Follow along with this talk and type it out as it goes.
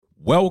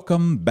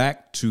Welcome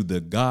back to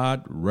the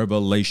God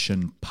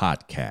Revelation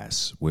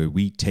Podcast, where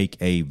we take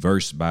a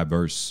verse by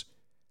verse,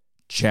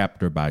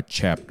 chapter by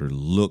chapter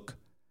look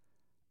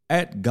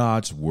at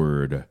God's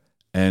Word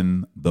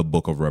and the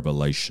book of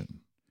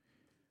Revelation,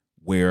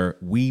 where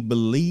we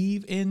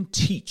believe and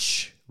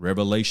teach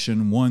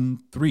Revelation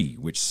 1:3,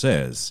 which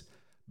says,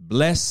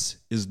 "Blessed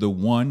is the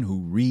one who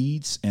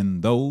reads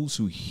and those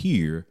who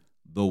hear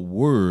the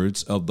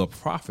words of the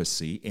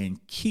prophecy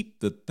and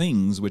keep the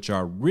things which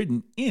are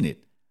written in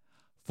it,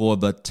 for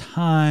the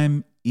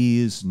time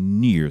is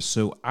near."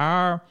 So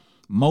our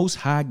Most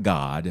High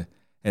God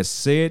has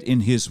said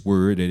in his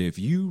word that if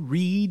you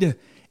read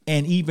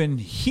and even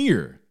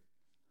hear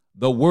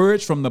the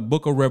words from the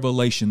book of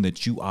Revelation,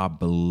 that you are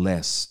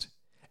blessed.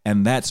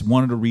 And that's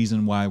one of the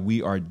reasons why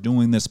we are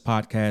doing this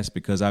podcast,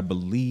 because I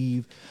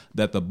believe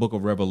that the book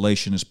of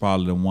Revelation is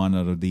probably one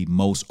of the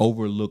most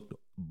overlooked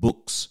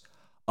books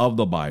of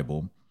the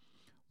Bible,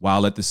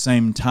 while at the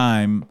same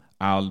time,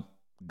 our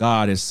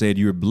God has said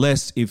you're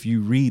blessed if you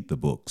read the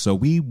book. So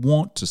we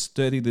want to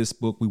study this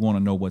book. We want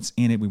to know what's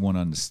in it. We want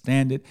to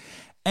understand it.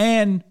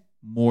 And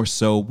more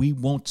so, we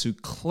want to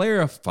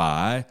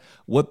clarify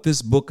what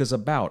this book is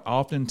about.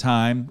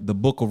 Oftentimes, the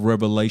book of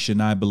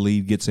Revelation, I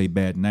believe, gets a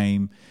bad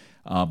name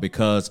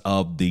because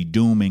of the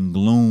doom and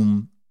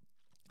gloom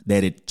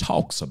that it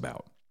talks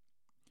about.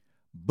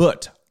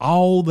 But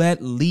all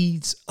that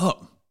leads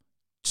up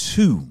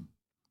to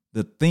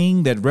the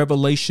thing that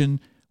Revelation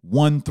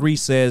 1:3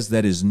 says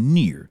that is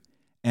near,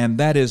 and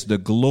that is the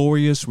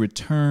glorious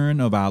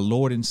return of our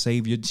Lord and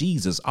Savior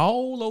Jesus.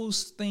 All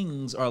those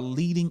things are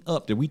leading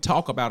up that we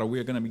talk about, or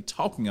we're going to be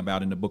talking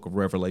about in the book of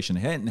Revelation,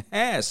 and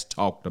has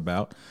talked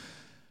about.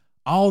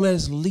 All that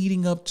is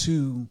leading up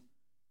to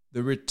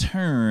the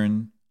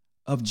return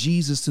of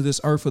Jesus to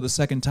this earth for the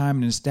second time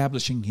and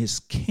establishing his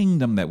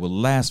kingdom that will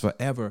last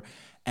forever,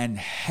 and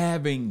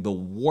having the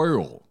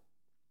world,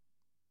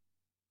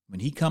 when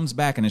he comes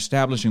back and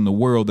establishing the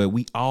world that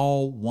we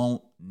all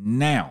want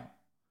now.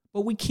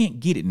 But we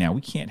can't get it now.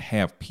 We can't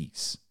have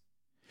peace.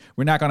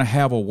 We're not going to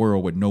have a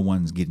world where no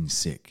one's getting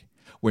sick,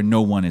 where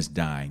no one is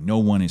dying, no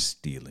one is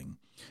stealing,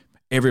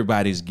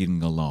 everybody's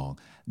getting along.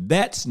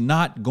 That's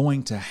not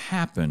going to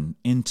happen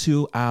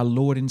until our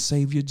Lord and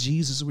Savior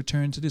Jesus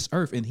returns to this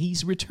earth. And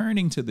he's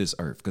returning to this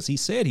earth because he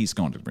said he's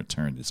going to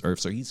return to this earth.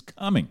 So he's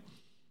coming.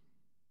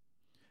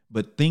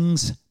 But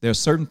there are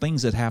certain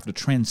things that have to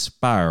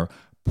transpire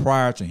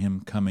prior to him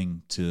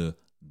coming to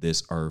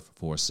this earth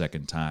for a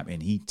second time.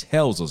 And he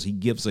tells us, he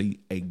gives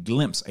a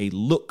glimpse, a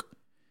look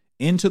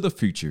into the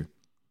future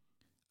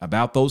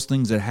about those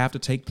things that have to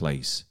take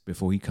place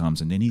before he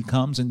comes. And then he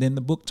comes, and then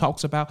the book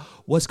talks about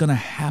what's going to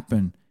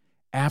happen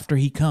after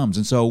he comes.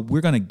 And so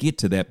we're going to get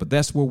to that, but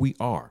that's where we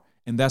are.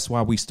 And that's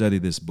why we study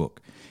this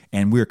book.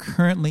 And we're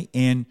currently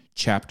in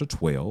chapter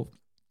 12.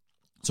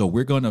 So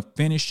we're going to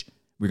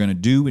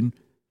do and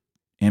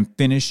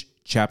finish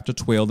chapter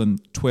 12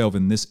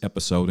 in this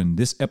episode. And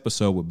this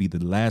episode will be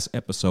the last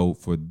episode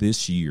for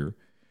this year.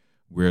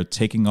 We're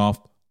taking off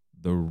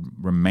the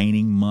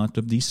remaining month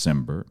of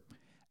December,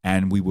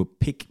 and we will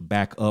pick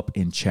back up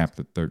in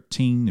chapter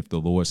 13, if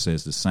the Lord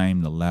says the same,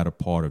 the latter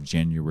part of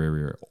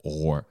January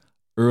or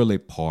early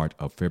part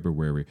of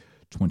February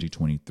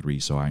 2023.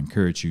 So I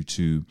encourage you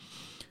to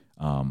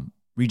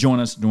rejoin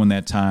us during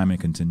that time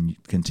and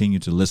continue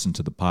to listen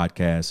to the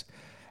podcast.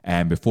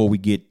 And before we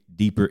get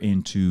deeper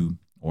into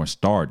or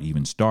start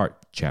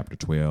chapter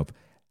 12,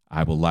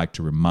 I would like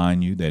to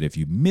remind you that if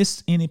you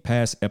missed any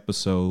past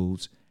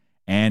episodes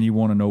and you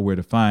want to know where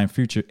to find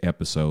future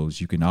episodes,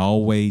 you can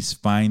always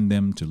find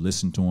them to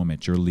listen to them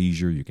at your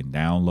leisure. You can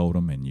download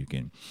them, and you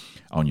can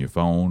on your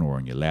phone or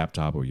on your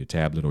laptop or your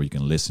tablet, or you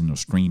can listen or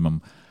stream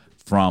them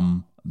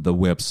from the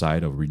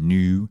website of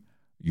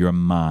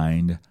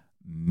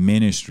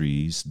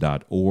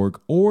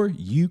renewyourmindministries.org, or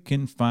you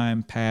can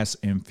find past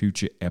and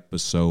future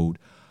episodes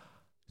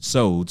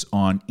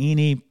on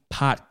any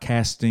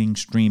podcasting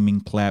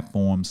streaming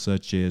platforms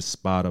such as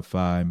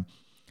Spotify,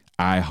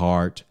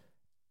 iHeart,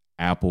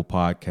 Apple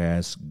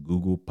Podcasts,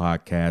 Google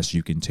Podcasts.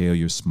 You can tell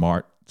your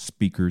smart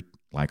speaker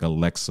like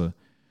Alexa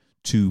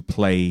to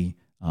play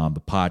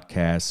the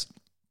podcast.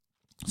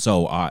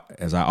 So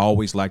as I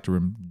always like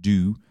to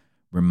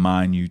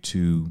remind you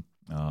to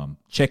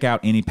check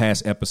out any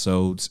past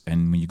episodes.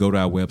 And when you go to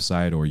our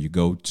website or you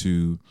go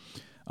to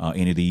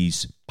any of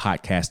these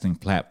podcasting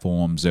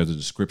platforms, there's a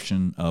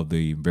description of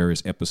the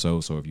various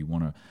episodes. So if you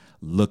want to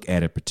look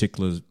at a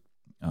particular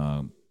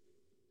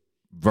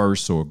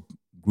verse or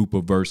group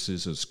of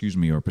verses, or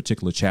a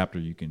particular chapter,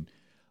 you can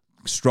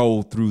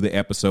stroll through the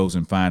episodes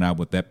and find out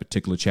what that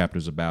particular chapter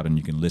is about, and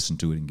you can listen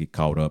to it and get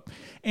caught up.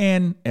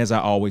 And as I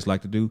always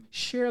like to do,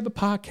 share the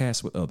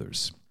podcast with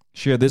others.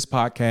 Share this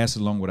podcast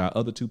along with our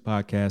other two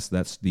podcasts.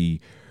 That's the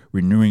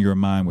Renewing Your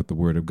Mind with the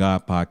Word of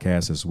God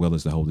podcast, as well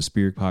as the Holy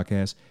Spirit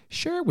podcast.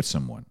 Share it with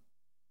someone.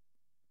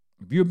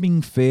 If you're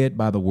being fed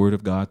by the Word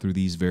of God through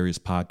these various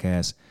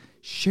podcasts,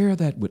 share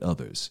that with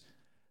others.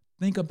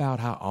 Think about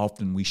how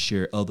often we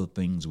share other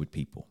things with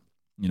people.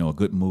 A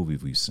good movie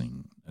we've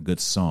seen, a good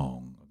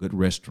song, a good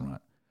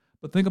restaurant.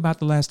 But think about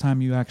the last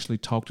time you actually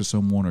talked to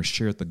someone or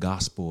shared the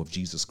gospel of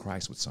Jesus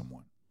Christ with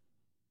someone.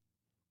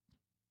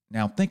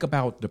 Now, think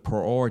about the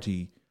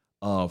priority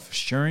of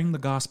sharing the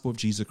gospel of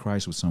Jesus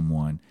Christ with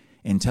someone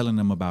and telling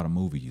them about a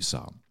movie you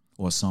saw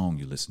or a song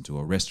you listened to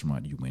or a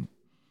restaurant you went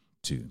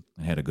to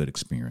and had a good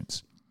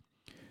experience.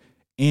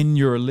 In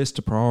your list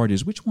of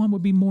priorities, which one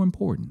would be more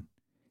important?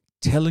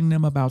 Telling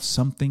them about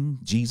something,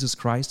 Jesus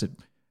Christ, that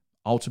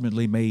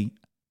ultimately may,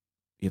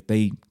 if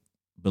they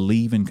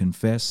believe and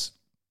confess,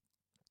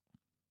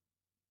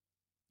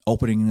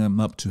 opening them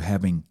up to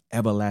having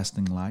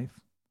everlasting life?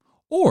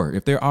 Or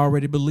if they're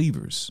already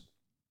believers,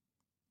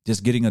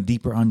 just getting a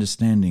deeper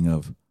understanding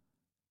of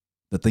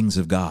the things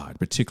of God,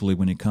 particularly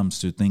when it comes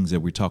to things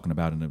that we're talking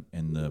about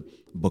in the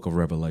book of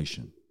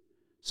Revelation.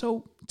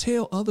 So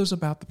tell others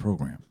about the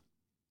program.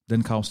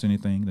 Doesn't cost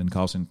anything. Doesn't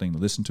cost anything to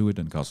listen to it.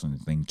 Doesn't cost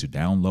anything to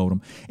download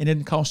them. And it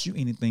doesn't cost you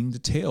anything to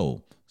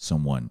tell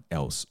someone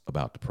else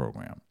about the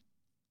program.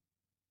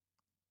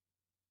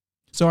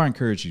 So I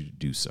encourage you to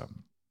do so.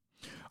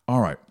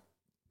 All right.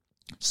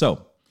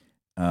 So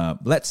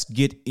let's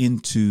get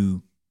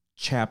into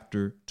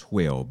chapter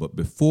 12. But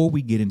before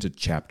we get into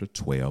chapter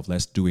 12,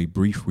 let's do a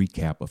brief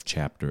recap of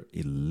chapter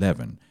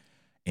 11.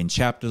 In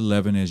chapter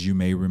 11, as you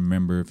may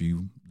remember, if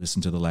you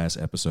listened to the last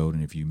episode,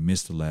 and if you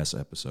missed the last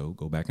episode,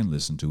 go back and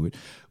listen to it.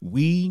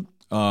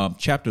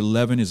 Chapter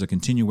 11 is a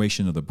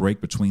continuation of the break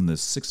between the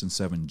 6 and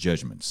 7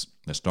 judgments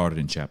that started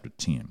in chapter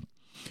 10.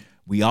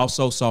 We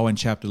also saw in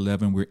chapter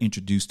 11, we're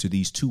introduced to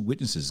these two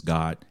witnesses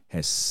God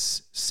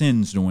has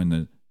sent during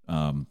the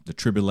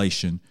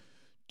tribulation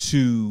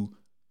to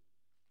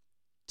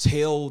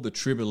tell the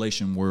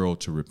tribulation world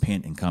to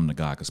repent and come to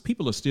God, because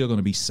people are still going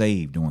to be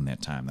saved during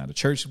that time. Now, the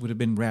church would have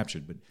been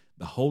raptured, but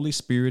the Holy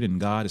Spirit and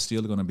God is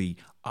still going to be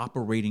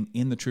operating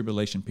in the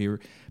tribulation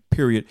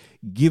period,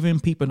 giving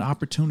people an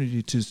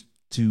opportunity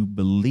to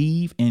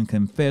believe and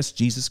confess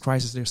Jesus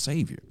Christ as their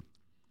Savior.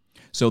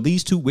 So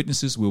these two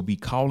witnesses will be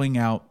calling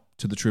out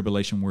to the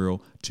tribulation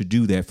world to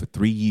do that for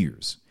 3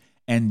 years.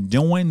 And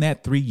during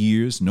that 3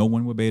 years, no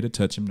one will be able to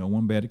touch them, no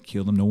one will be able to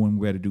kill them, no one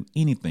will be able to do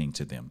anything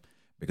to them,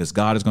 because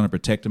God is going to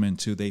protect them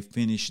until they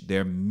finish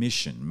their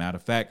mission. Matter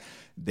of fact,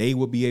 they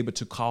will be able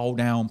to call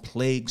down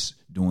plagues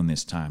during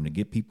this time to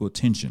get people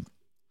attention.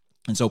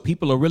 And so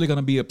people are really going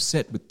to be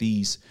upset with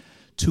these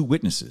two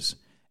witnesses.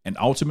 And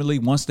ultimately,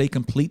 once they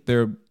complete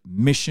their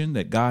mission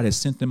that God has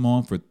sent them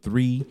on for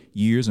 3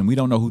 years, and we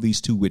don't know who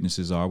these two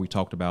witnesses are. We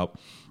talked about,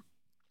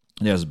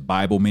 there's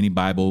many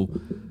Bible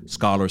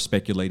scholars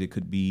speculated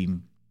could be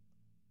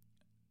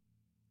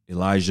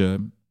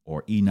Elijah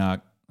or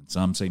Enoch.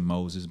 Some say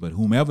Moses, but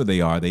whomever they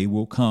are, they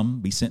will come,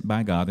 be sent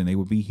by God, and they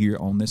will be here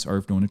on this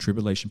earth during the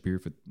tribulation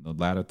period for the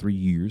latter 3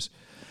 years.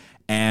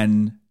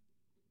 And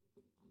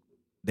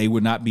they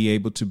will not be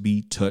able to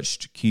be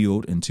touched,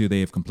 killed, until they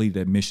have completed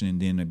that mission. And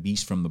then a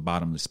beast from the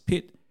bottomless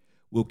pit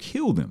will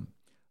kill them.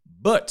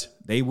 But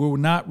they will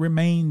not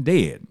remain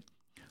dead.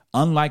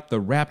 Unlike the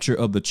rapture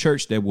of the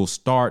church that will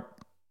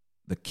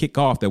kick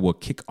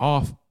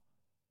off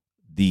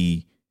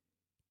the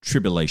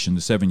tribulation,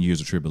 the 7 years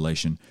of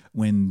tribulation,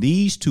 when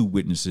these two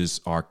witnesses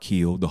are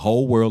killed, the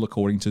whole world,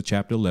 according to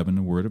chapter 11,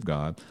 the word of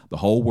God, the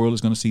whole world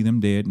is going to see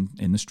them dead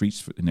in the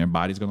streets, and their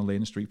body's going to lay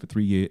in the street for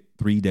 3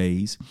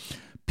 days.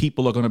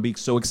 People are going to be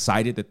so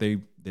excited that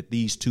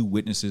these two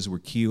witnesses were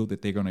killed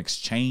that they're going to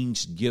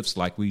exchange gifts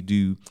like we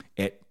do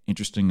at,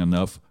 interesting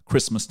enough,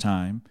 Christmas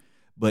time.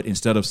 But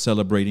instead of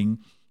celebrating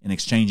and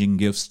exchanging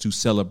gifts to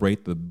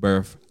celebrate the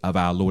birth of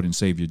our Lord and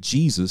Savior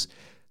Jesus,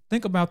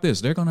 think about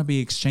this. They're going to be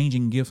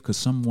exchanging gifts because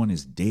someone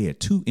is dead.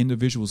 Two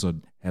individuals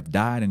have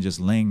died and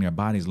just their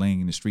bodies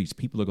laying in the streets.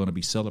 People are going to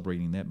be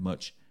celebrating that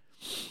much.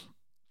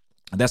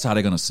 And that's how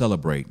they're going to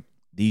celebrate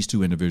these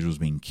two individuals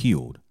being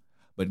killed.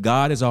 But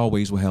God, as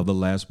always, will have the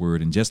last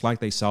word. And just like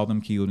they saw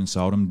them killed and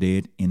saw them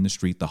dead in the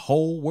street, the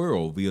whole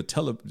world via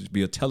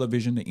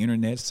television, the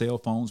internet, cell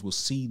phones will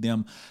see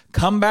them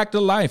come back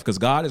to life, because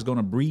God is going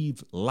to breathe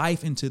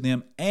life into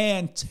them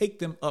and take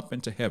them up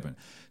into heaven.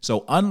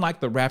 So unlike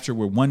the rapture,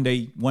 where 1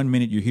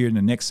 minute you're here and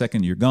the next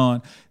second you're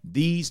gone,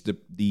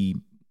 the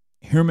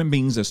human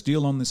beings are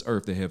still on this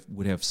earth that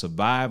would have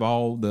survived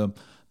all the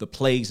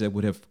plagues that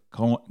would have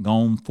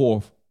gone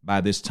forth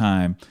by this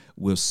time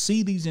will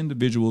see these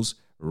individuals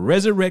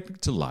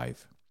resurrected to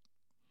life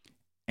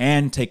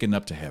and taken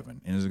up to heaven.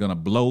 And it's going to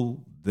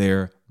blow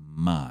their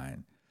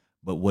mind.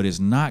 But what it's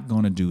not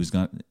going to do is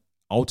going to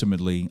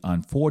ultimately,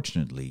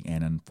 unfortunately,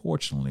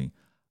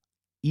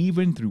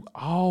 even through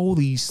all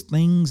these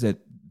things that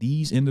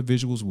these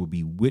individuals will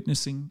be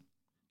witnessing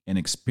and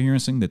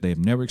experiencing that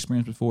they've never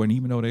experienced before, and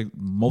even though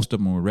most of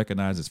them will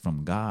recognize it's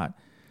from God,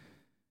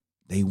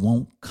 they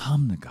won't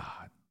come to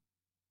God.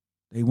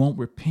 They won't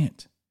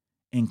repent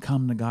and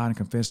come to God and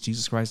confess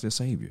Jesus Christ their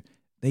Savior.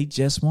 They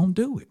just won't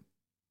do it.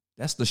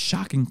 That's the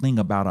shocking thing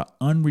about an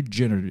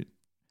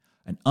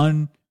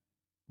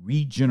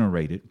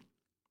unregenerated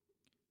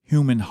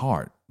human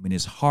heart. When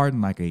it's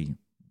hardened like a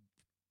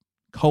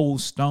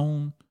cold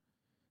stone,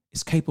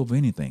 it's capable of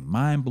anything.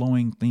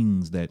 Mind-blowing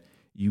things that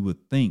you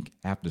would think,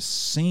 after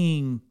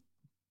seeing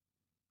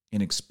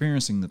and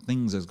experiencing the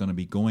things that's going to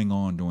be going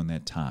on during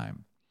that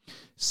time.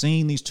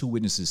 Seeing these two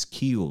witnesses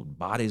killed,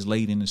 bodies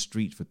laid in the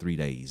street for 3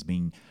 days,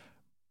 being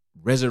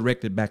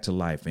resurrected back to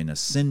life and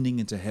ascending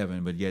into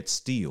heaven, but yet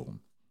still,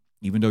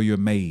 even though you're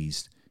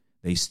amazed,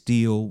 they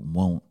still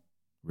won't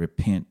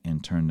repent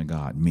and turn to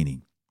God.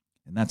 Many.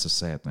 And that's a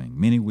sad thing.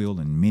 Many will,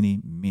 and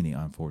many,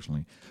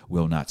 unfortunately,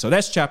 will not. So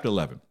that's chapter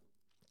 11.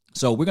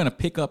 So we're going to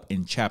pick up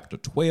in chapter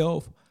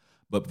 12.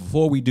 But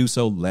before we do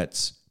so,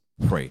 let's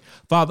pray.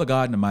 Father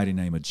God, in the mighty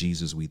name of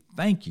Jesus, we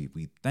thank you.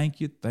 We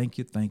thank you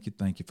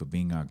for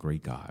being our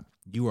great God.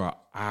 You are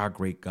our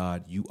great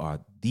God. You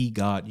are the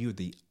God. You're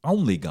the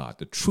only God,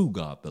 the true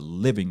God, the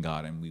living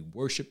God. And we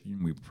worship you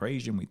and we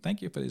praise you and we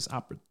thank you for this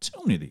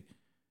opportunity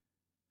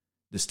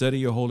to study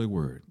your holy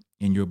word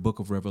in your book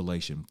of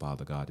Revelation,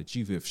 Father God, that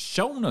you have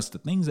shown us the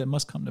things that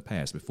must come to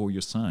pass before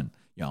your Son,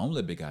 your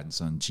only begotten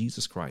Son,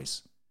 Jesus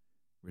Christ,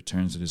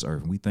 returns to this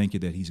earth. And we thank you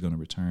that he's going to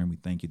return. We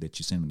thank you that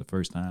you sent him the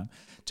first time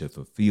to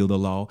fulfill the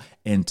law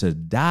and to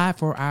die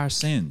for our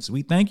sins.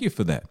 We thank you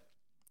for that.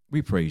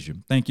 We praise you.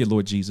 Thank you,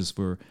 Lord Jesus,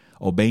 for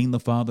obeying the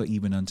Father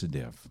even unto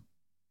death,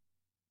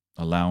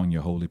 allowing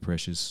your holy,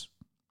 precious,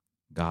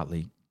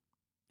 godly,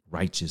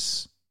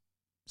 righteous,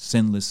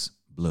 sinless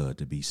blood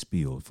to be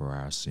spilled for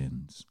our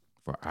sins,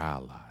 for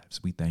our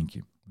lives. We thank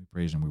you. We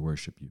praise and we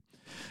worship you.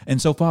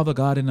 And so, Father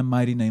God, in the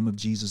mighty name of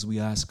Jesus, we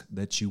ask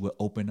that you will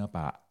open up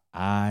our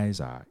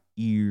eyes, our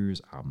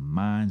ears, our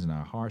minds, and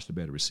our hearts to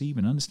better receive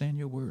and understand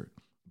your word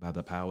by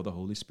the power of the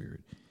Holy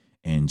Spirit.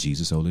 In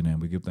Jesus' holy name,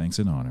 we give thanks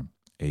and honor.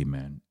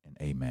 Amen and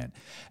amen.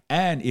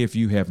 And if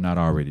you have not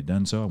already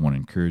done so, I want to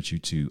encourage you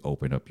to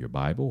open up your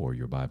Bible or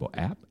your Bible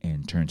app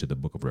and turn to the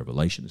book of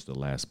Revelation. It's the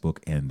last book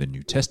in the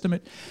New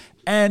Testament.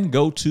 And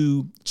go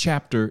to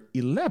chapter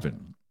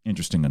 11,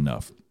 interesting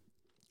enough.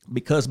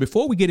 Because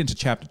before we get into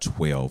chapter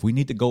 12, we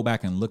need to go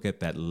back and look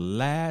at that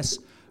last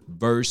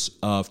verse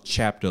of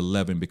chapter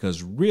 11,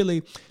 because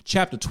really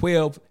chapter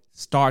 12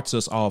 starts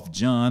us off.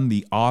 John,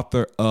 the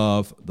author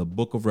of the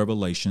book of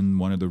Revelation,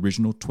 one of the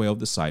original 12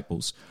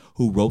 disciples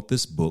who wrote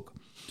this book.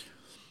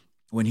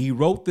 When he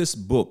wrote this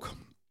book,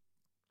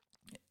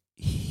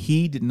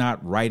 he did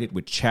not write it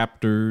with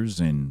chapters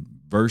and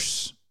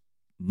verse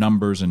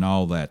numbers and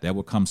all that. That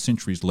would come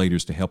centuries later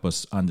to help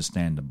us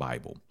understand the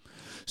Bible.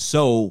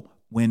 So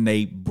when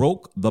they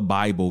broke the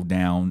Bible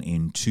down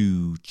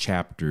into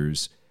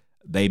chapters,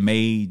 they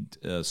made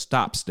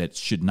stops that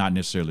should not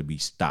necessarily be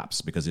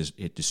stops, because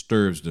it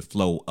disturbs the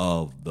flow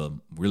of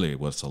really it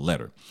was a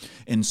letter.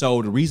 And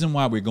so the reason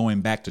why we're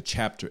going back to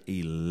chapter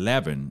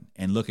 11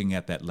 and looking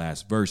at that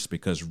last verse,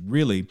 because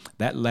really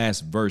that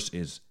last verse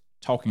is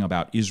talking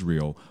about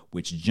Israel,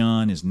 which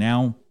John is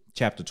now,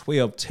 chapter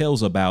 12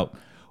 tells about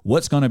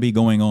what's going to be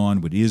going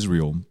on with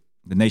Israel,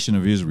 the nation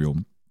of Israel,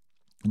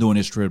 during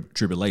this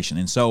tribulation.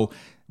 And so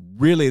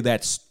really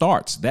that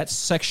starts, that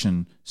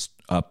section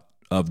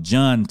of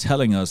John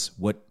telling us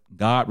what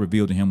God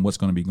revealed to him, what's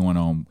going to be going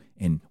on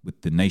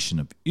with the nation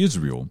of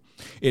Israel.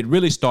 It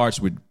really starts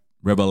with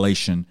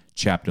Revelation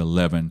chapter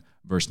 11,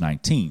 verse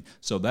 19.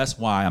 So that's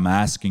why I'm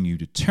asking you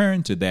to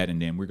turn to that,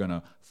 and then we're going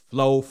to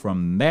flow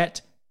from that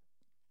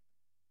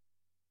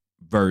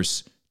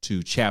verse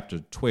to chapter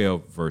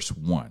 12, verse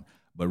 1.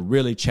 But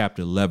really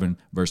chapter 11,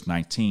 verse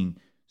 19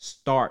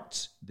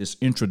 starts this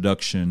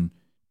introduction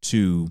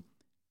to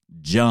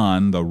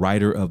John, the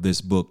writer of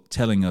this book,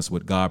 telling us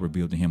what God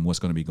revealed to him, what's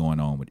going to be going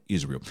on with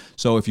Israel.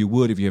 So if you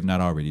have not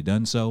already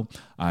done so,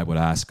 I would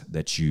ask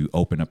that you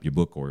open up your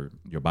book or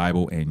your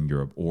Bible and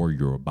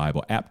your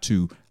Bible app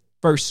to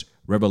first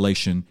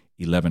Revelation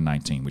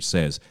 11:19, which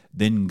says,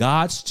 "Then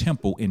God's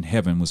temple in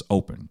heaven was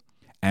open,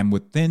 and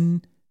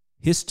within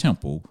his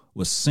temple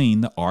was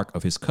seen the ark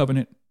of his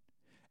covenant,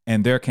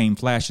 and there came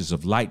flashes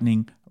of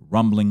lightning,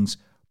 rumblings,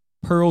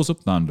 pearls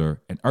of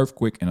thunder, an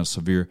earthquake, and a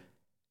severe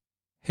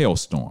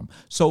hailstorm."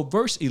 So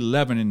verse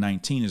 11 and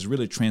 19 is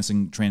really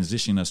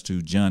transitioning us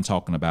to John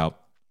talking about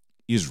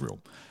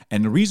Israel.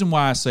 And the reason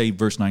why I say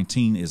verse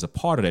 19 is a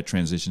part of that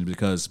transition is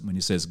because when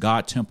he says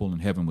God's temple in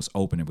heaven was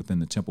open, and within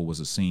the temple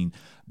was seen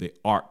the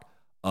ark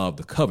of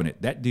the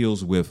covenant, that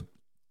deals with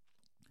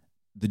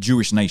the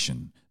Jewish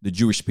nation, the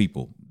Jewish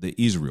people, the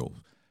Israel.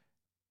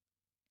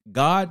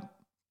 God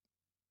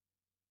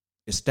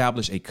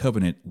established a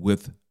covenant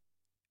with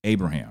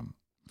Abraham.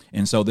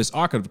 And so this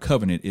ark of the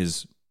covenant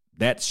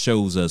that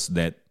shows us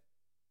that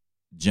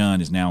John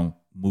is now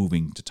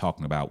moving to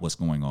talking about what's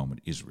going on with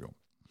Israel.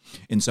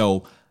 And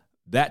so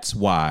that's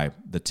why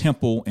the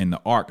temple and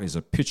the ark is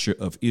a picture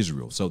of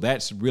Israel. So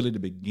that's really the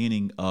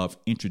beginning of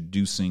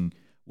introducing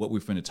what we're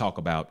going to talk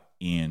about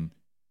in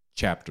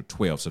chapter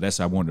 12. So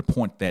I wanted to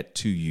point that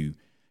to you,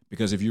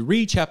 because if you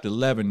read chapter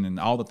 11 and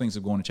all the things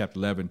that go on in chapter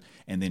 11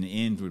 and then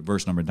end with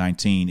verse number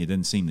 19, it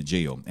doesn't seem to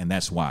gel, and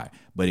that's why.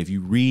 But if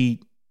you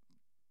read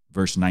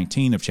verse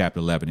 19 of chapter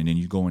 11, and then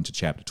you go into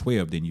chapter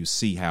 12, then you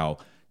see how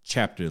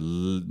verse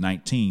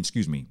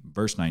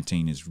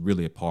 19 is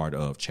really a part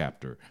of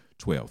chapter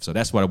 12. So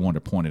that's what I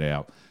wanted to point it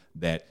out,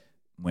 that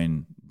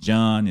when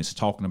John is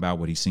talking about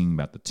what he's seeing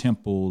about the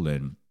temple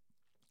and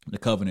the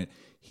covenant,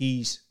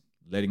 he's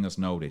letting us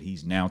know that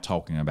he's now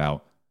talking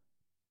about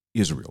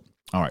Israel.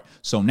 All right.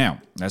 So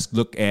now let's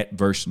look at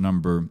verse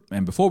number,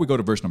 and before we go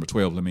to verse number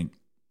 12, let me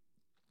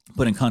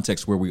put in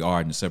context where we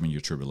are in the 7-year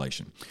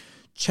tribulation.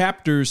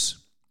 Chapters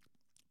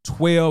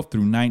 12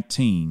 through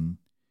 19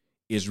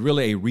 is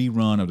really a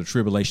rerun of the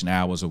tribulation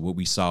hours of what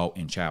we saw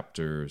in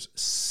chapters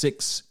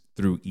 6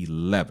 through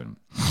 11.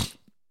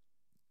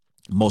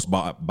 Most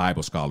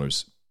Bible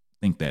scholars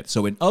think that.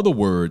 So in other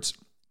words,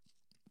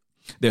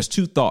 there's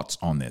two thoughts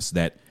on this,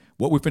 that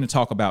what we're going to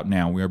talk about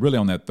now, we are really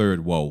on that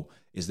third woe,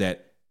 is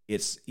that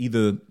it's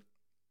either,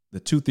 the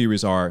two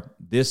theories are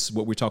this,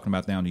 what we're talking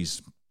about now in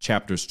these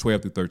chapters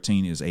 12 through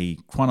 13 is a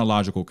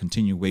chronological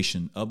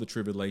continuation of the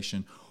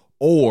tribulation,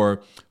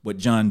 or what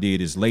John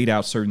did is laid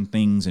out certain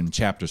things in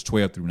chapters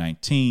 12 through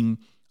 19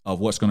 of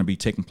what's going to be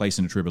taking place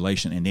in the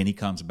tribulation. And then he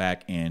comes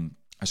back and,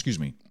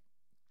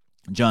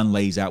 John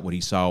lays out what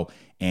he saw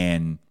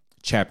in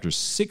chapters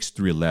 6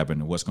 through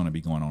 11 of what's going to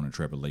be going on in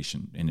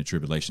the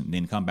tribulation. And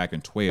then come back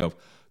in 12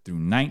 through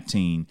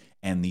 19,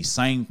 and the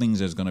same things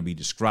that's going to be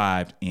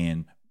described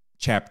in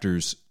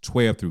chapters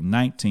 12 through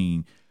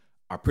 19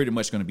 are pretty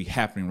much going to be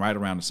happening right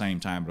around the same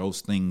time.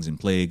 Those things and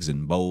plagues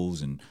and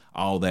bowls and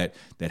all that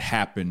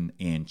happen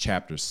in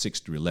chapters 6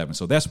 through 11.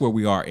 So that's where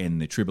we are in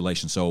the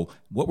tribulation. So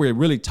what we're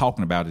really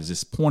talking about is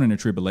this point in the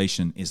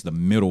tribulation is the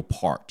middle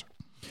part.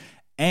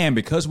 And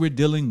because we're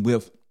dealing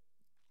with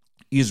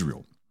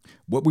Israel,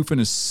 what we're going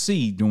to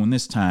see during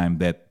this time,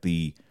 that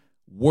the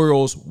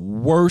world's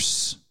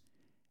worst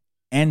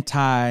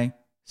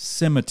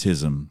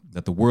anti-Semitism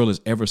that the world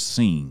has ever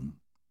seen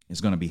is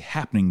going to be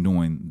happening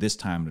during this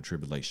time of the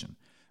tribulation,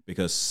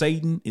 because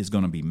Satan is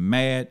going to be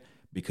mad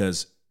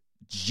because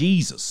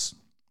Jesus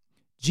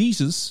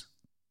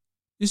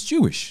is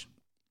Jewish.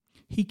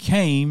 He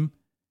came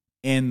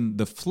in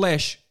the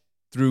flesh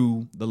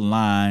through the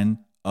line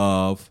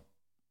of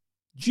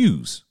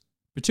Jews,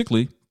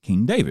 particularly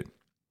King David.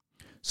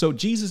 So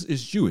Jesus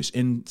is Jewish,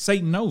 and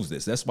Satan knows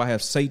this. That's why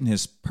Satan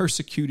has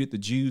persecuted the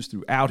Jews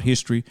throughout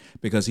history,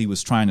 because he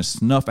was trying to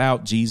snuff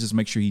out Jesus,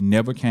 make sure he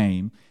never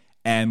came.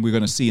 And we're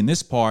going to see in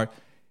this part,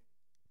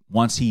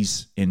 once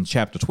he's in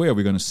chapter 12,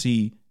 we're going to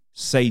see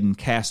Satan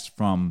cast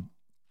from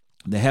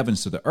the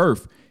heavens to the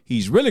earth.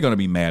 He's really going to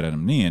be mad at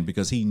him then,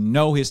 because he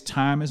know his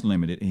time is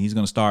limited, and he's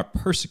going to start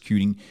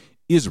persecuting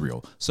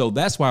Israel. So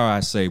that's why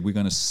I say we're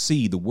going to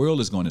see, the world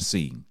is going to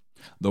see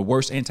the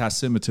worst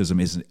anti-Semitism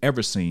isn't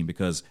ever seen,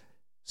 because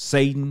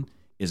Satan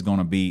is going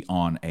to be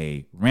on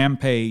a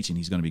rampage, and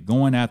he's going to be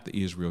going after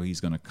Israel.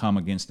 He's going to come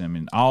against them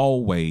in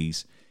all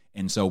ways.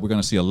 And so we're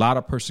going to see a lot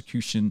of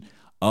persecution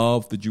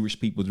of the Jewish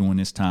people during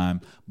this time,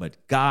 but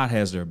God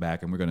has their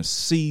back. And we're going to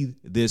see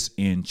this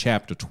in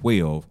chapter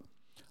 12,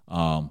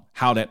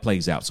 how that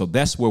plays out. So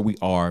that's where we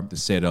are to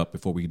set up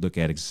before we look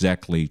at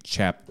exactly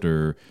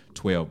chapter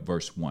 12,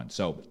 verse 1.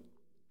 So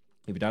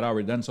if you've not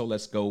already done so,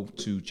 let's go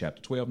to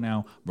chapter 12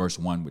 now, verse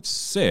 1, which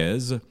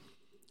says,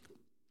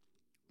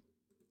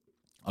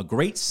 "A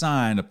great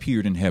sign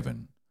appeared in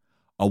heaven,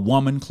 a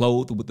woman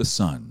clothed with the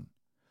sun,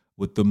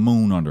 with the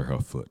moon under her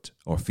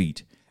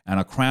feet, and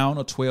a crown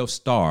of 12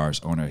 stars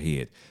on her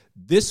head."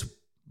 This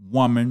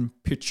woman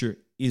picture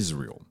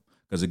Israel,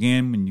 because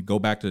again, when you go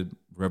back to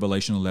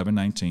Revelation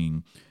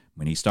 11:19,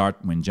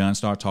 when John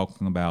started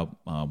talking about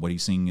what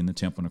he's seeing in the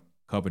temple and the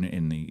covenant,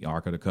 in the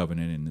Ark of the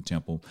Covenant in the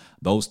temple,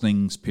 those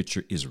things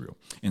picture Israel.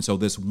 And so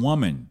this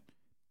woman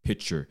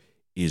picture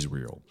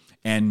Israel.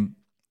 And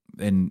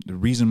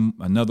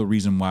another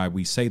reason why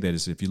we say that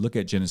is if you look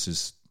at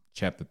Genesis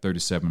chapter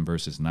 37,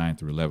 verses 9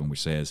 through 11,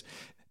 which says,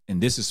 and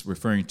this is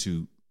referring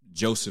to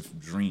Joseph's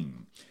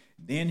dream.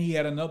 "Then he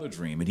had another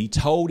dream, and he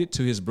told it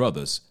to his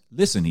brothers.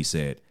 'Listen,' he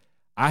said,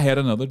 'I had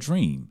another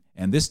dream,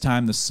 and this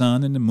time the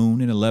sun and the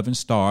moon and 11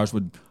 stars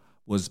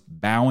was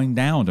bowing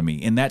down to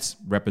me.'" And that's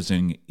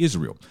representing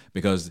Israel,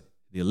 because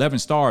the 11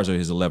 stars are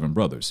his 11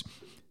 brothers.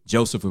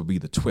 Joseph will be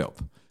the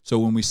 12th. So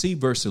when we see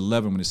verse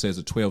 11, when it says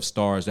the 12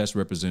 stars, that's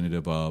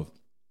representative of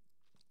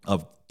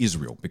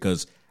Israel,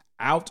 because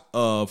out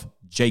of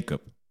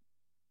Jacob,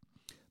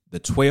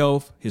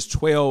 his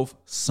 12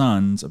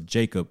 sons of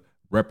Jacob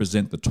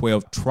represent the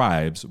 12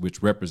 tribes,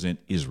 which represent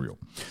Israel.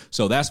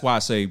 So that's why I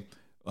say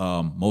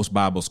most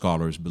Bible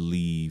scholars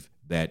believe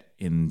that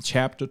in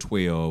chapter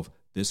 12,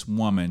 this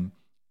woman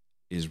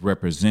is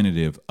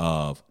representative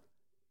of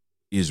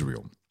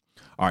Israel.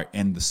 All right,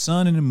 and the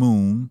sun and the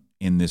moon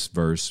in this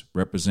verse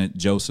represent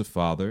Joseph's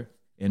father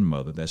and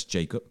mother. That's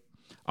Jacob,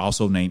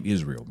 also named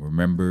Israel.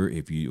 Remember,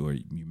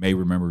 you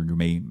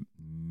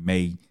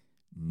may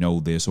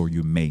know this, or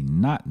you may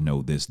not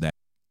know this, that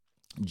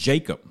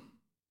Jacob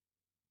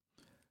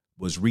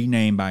was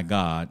renamed by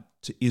God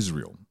to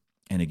Israel.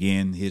 And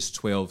again, his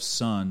 12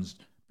 sons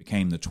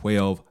became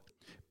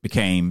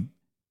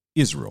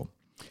Israel.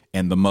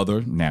 And the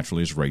mother,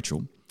 naturally, is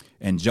Rachel.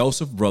 And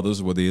Joseph's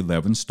brothers were the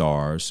 11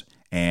 stars.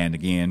 And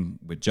again,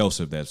 with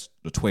Joseph, that's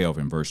the 12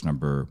 in verse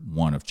number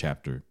 1 of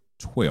chapter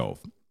 12.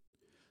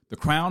 The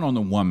crown on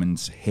the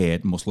woman's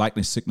head most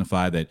likely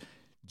signified that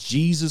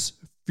Jesus'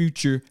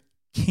 future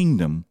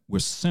kingdom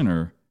was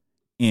centered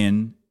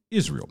in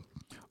Israel.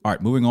 All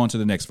right, moving on to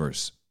the next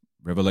verse,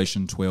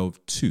 Revelation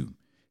 12:2.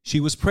 She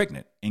was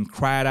pregnant and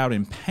cried out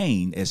in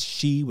pain as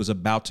she was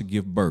about to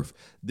give birth.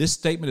 This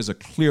statement is a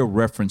clear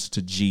reference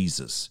to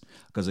Jesus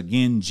because,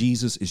 again,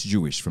 Jesus is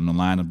Jewish from the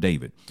line of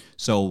David.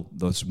 So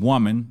this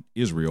woman,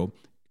 Israel,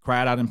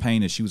 cried out in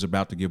pain as she was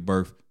about to give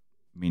birth,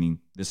 meaning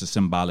this is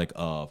symbolic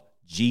of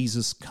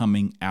Jesus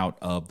coming out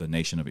of the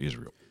nation of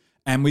Israel.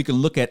 And we can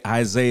look at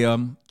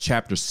Isaiah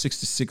chapter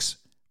 66,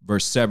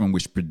 verse 7,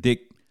 which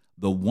predict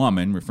the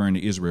woman, referring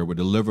to Israel, would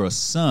deliver a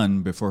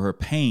son before her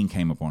pain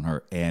came upon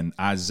her. And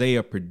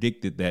Isaiah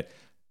predicted that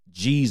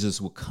Jesus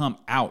will come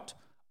out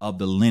of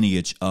the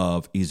lineage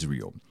of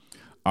Israel.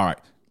 All right,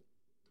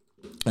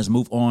 let's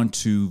move on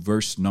to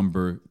verse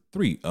number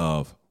 3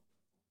 of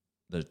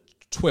the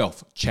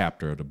 12th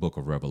chapter of the book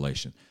of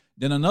Revelation.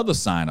 Then another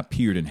sign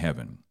appeared in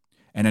heaven,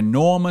 an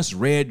enormous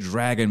red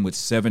dragon with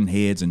 7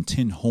 heads and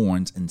 10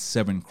 horns and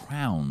 7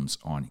 crowns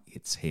on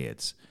its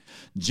heads.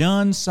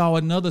 John saw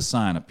another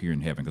sign appear in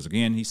heaven, because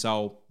again, he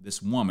saw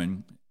this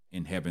woman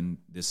in heaven,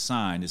 this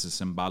sign. This is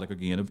symbolic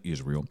again of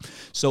Israel.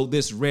 So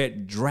this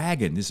red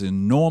dragon, this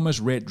enormous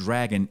red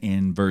dragon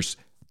in verse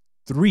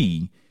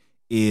 3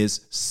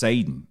 is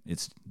Satan.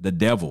 It's the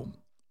devil.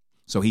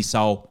 So he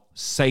saw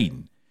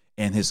Satan,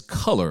 and his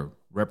color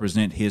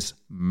represent his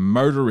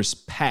murderous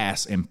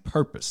past and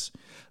purpose.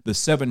 The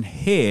 7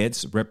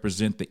 heads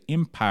represent the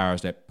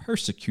empires that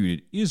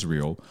persecuted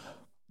Israel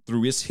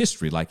through its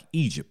history, like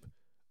Egypt,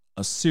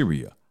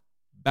 Assyria,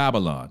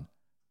 Babylon,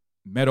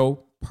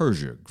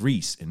 Medo-Persia,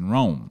 Greece, and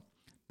Rome.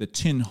 The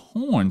 10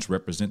 horns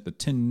represent the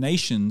 10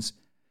 nations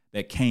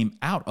that came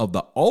out of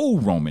the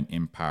old Roman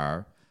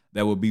Empire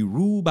that will be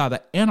ruled by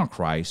the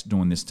Antichrist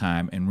during this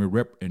time and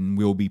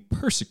will be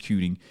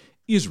persecuting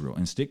Israel.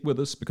 And stick with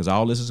us because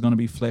all this is going to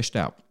be fleshed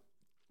out.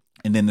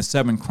 And then the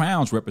 7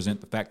 crowns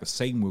represent the fact that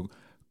Satan will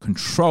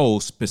control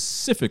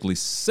specifically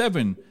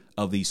 7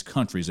 of these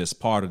countries as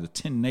part of the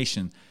 10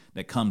 nations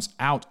that comes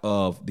out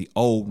of the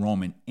old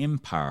Roman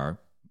Empire,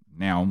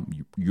 now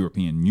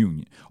European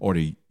Union, or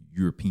the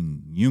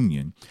European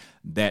Union,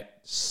 that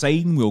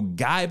Satan will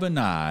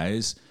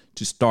galvanize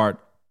to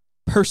start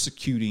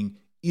persecuting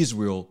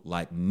Israel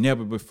like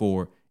never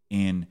before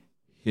in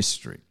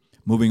history.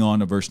 Moving on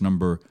to verse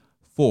number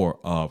 4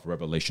 of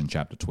Revelation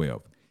chapter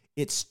 12.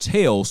 Its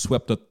tail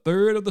swept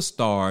 1/3 of the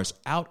stars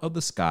out of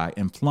the sky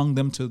and flung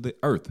them to the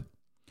earth.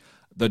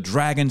 The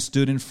dragon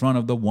stood in front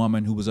of the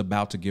woman who was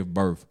about to give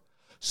birth,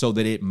 so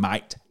that it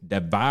might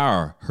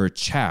devour her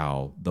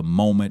child the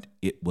moment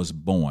it was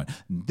born.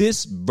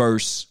 This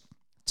verse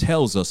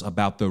tells us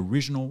about the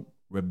original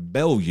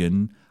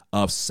rebellion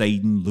of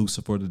Satan,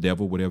 Lucifer, the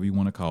devil, whatever you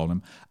want to call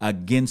him,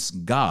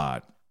 against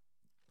God.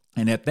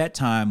 And at that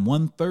time,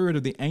 1/3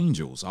 of the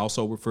angels,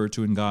 also referred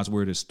to in God's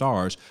word as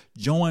stars,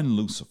 joined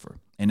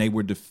Lucifer, and they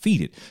were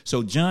defeated.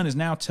 So John is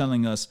now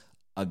telling us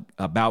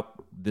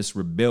about this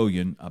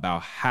rebellion,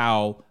 about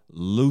how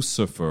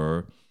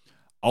Lucifer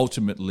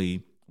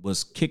ultimately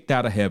was kicked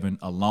out of heaven,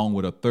 along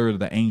with 1/3 of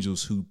the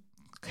angels who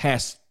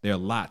cast their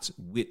lots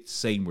with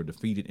Satan were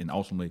defeated and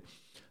ultimately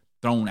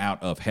thrown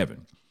out of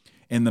heaven.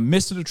 In the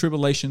midst of the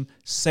tribulation,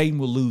 Satan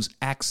will lose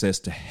access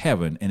to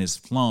heaven and is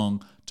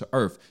flung to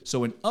earth.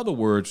 So in other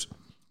words,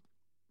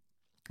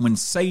 when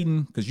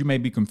Satan, because you may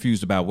be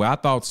confused about, well, I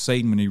thought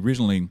Satan, when he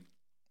originally,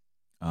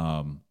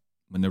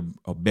 when the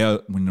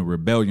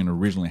rebellion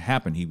originally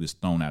happened, he was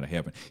thrown out of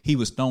heaven. He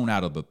was thrown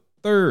out of the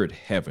 3rd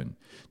heaven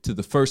to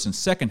the 1st and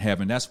 2nd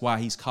heaven. That's why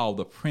he's called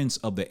the prince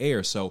of the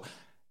air. So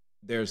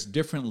there's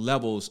different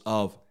levels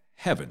of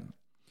heaven.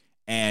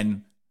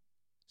 And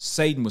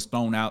Satan was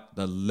thrown out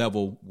the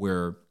level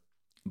where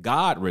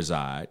God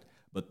reside,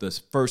 but the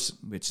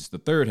first, which is the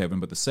 3rd heaven,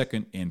 but the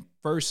 2nd and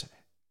 1st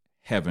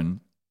heaven,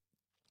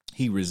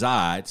 he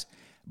resides.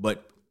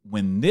 But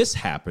when this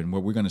happened,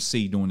 what we're going to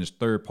see during this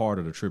 3rd part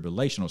of the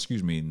tribulation, or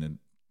excuse me, in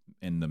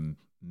the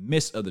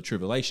midst of the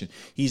tribulation,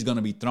 he's going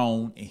to be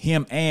thrown,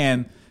 him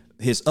and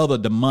his other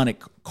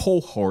demonic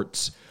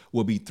cohorts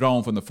will be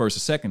thrown from the 1st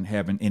and 2nd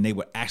heaven, and they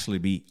will actually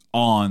be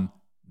on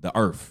the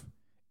earth.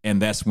 And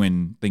that's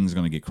when things are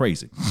going to get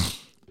crazy.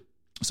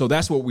 So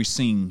that's what we're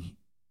seeing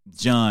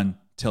John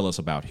tell us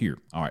about here.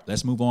 All right,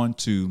 let's move on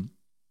to,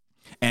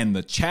 and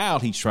the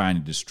child he's trying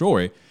to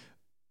destroy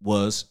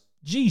was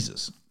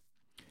Jesus.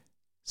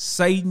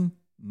 Satan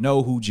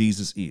know who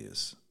Jesus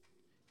is.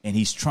 And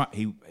he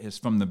has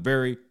from the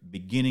very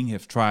beginning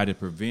have tried to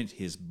prevent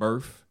his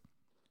birth.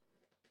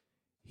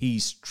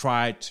 He's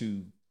tried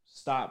to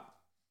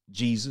stop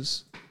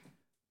Jesus,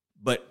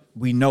 but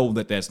we know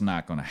that that's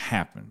not going to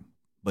happen.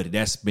 But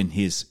that's been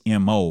his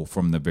MO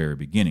from the very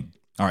beginning.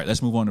 All right,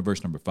 let's move on to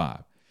verse number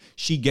 5.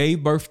 She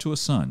gave birth to a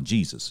son,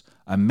 Jesus,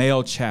 a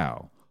male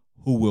child,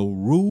 who will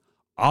rule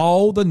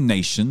all the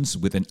nations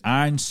with an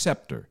iron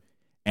scepter,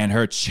 and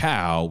her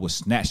child was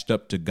snatched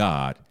up to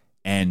God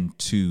and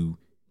to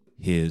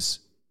his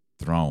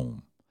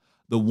throne.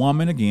 The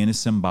woman, again, is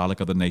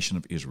symbolic of the nation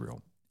of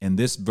Israel, and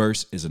this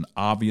verse is an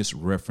obvious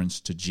reference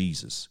to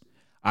Jesus.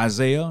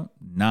 Isaiah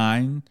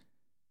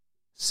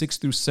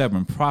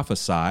 9:6-7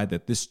 prophesied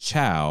that this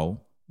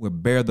child will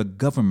bear the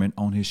government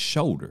on his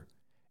shoulder,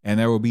 and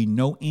there will be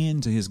no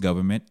end to his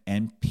government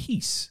and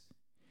peace.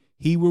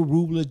 He will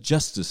rule with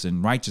justice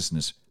and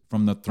righteousness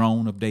from the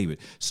throne of David.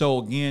 So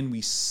again,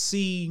 we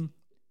see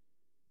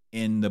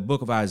in the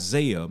book of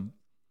Isaiah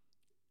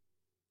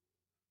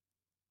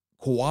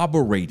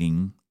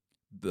corroborating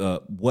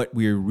what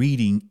we're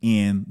reading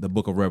in the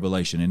book of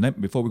Revelation.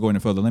 And before we go any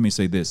further, let me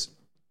say this.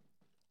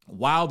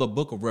 While the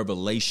book of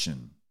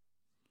Revelation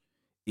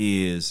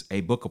is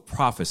a book of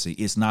prophecy,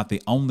 it's not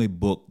the only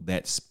book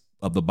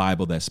of the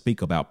Bible that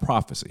speak about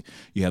prophecy.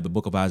 You have the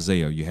book of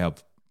Isaiah, you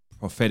have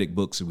prophetic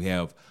books, we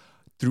have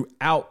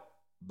throughout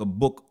the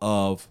book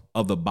of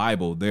the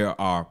Bible, there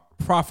are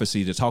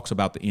prophecy that talks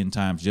about the end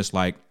times, just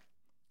like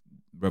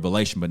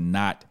Revelation, but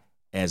not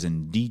as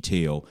in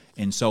detail.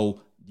 And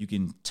so you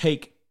can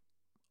take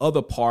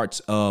other parts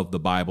of the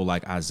Bible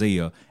like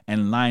Isaiah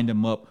and line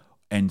them up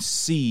and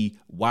see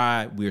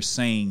why we're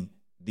saying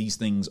these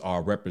things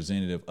are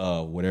representative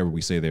of whatever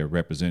we say they're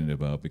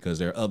representative of, because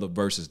there are other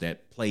verses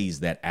that plays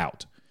that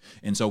out.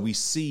 And so we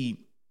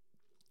see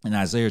in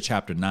Isaiah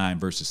chapter 9,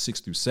 verses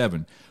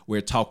 6-7, where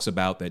it talks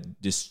about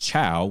that this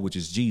child, which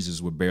is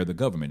Jesus, would bear the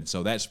government. And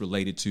so that's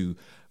related to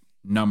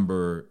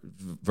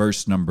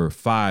verse number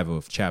 5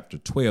 of chapter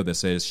 12 that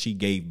says she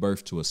gave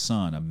birth to a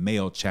son, a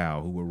male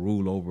child who will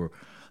rule over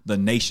the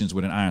nations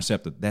with an iron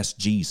scepter. That's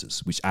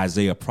Jesus, which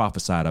Isaiah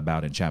prophesied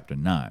about in chapter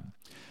 9.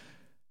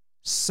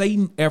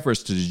 Satan's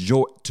efforts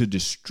to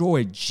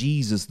destroy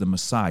Jesus, the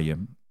Messiah,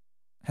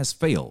 has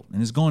failed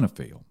and is going to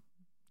fail.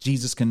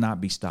 Jesus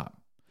cannot be stopped.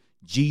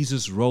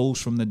 Jesus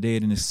rose from the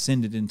dead and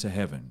ascended into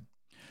heaven.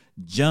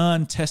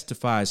 John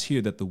testifies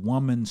here that the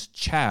woman's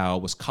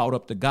child was caught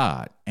up to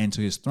God and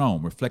to his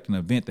throne, reflecting an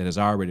event that has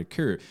already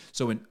occurred.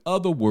 So in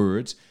other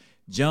words,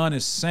 John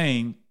is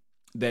saying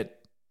that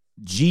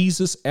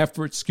Satan's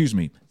effort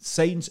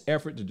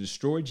to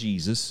destroy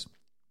Jesus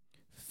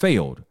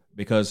failed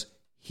because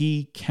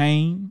he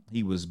came,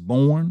 he was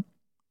born,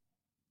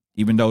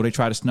 even though they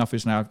tried to snuff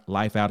his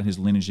life out and his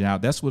lineage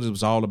out. That's what it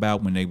was all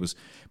about when they was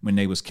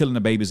killing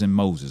the babies in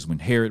Moses, when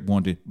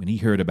he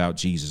heard about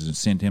Jesus and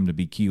sent him to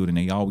be killed. And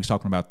they always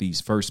talking about these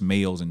first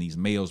males and these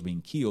males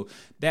being killed.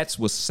 That's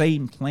what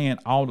Satan planned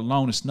all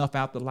along, to snuff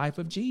out the life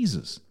of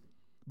Jesus.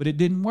 But it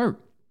didn't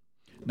work.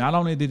 Not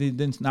only did it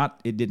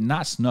did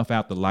not snuff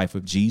out the life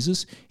of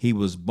Jesus, he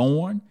was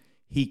born,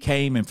 he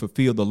came and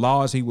fulfilled the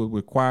laws he was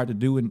required to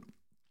do,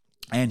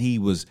 and he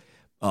was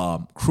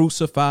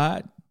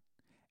crucified,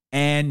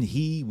 and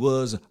he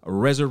was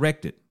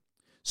resurrected.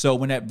 So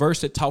when that verse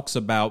that talks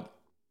about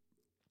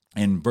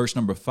in verse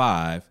number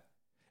 5,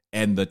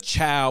 and the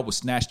child was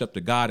snatched up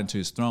to God into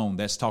his throne,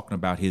 that's talking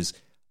about his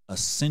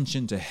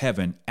ascension to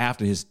heaven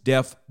after his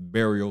death,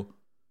 burial,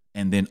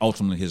 and then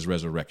ultimately his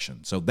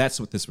resurrection. So that's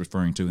what this is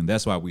referring to. And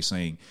that's why we're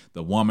saying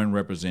the woman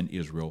represents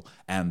Israel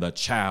and the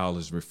child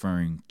is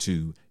referring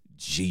to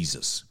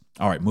Jesus.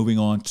 All right, moving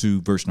on to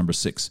verse number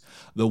 6.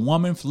 The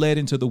woman fled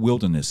into the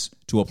wilderness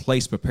to a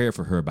place prepared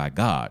for her by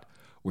God,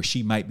 where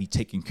she might be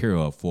taken care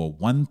of for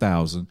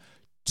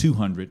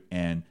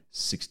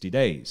 1,260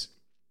 days.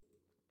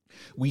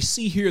 We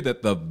see here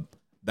that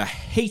the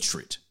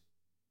hatred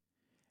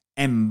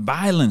and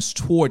violence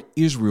toward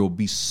Israel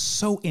be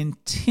so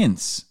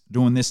intense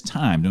during this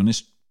time, during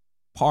this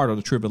part of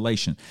the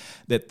tribulation,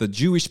 that the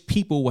Jewish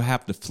people will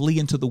have to flee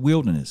into the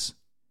wilderness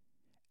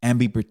and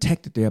be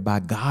protected there by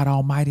God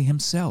Almighty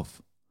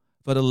himself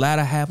for the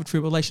latter half of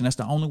tribulation. That's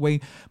the only way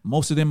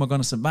most of them are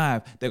going to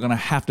survive. They're going to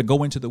have to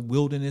go into the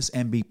wilderness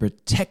and be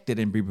protected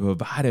and be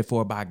provided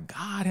for by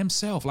God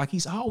himself, like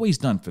he's always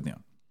done for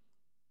them.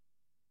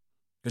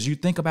 Because you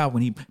think about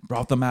when he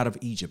brought them out of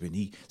Egypt and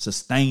he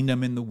sustained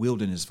them in the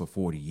wilderness for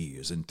 40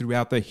 years. And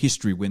throughout their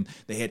history, when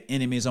they had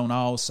enemies on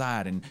all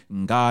sides, and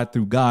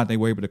through God, they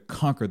were able to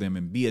conquer them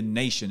and be a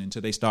nation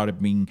until they started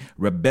being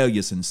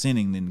rebellious and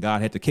sinning. Then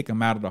God had to kick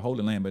them out of the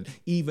Holy Land. But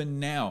even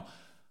now,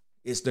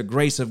 it's the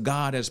grace of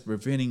God that's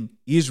preventing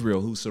Israel,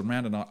 who's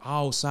surrounded on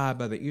all sides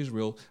by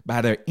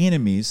their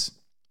enemies,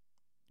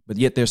 but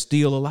yet they're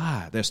still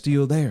alive. They're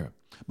still there.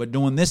 But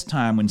during this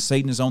time, when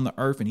Satan is on the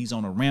earth and he's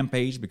on a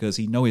rampage because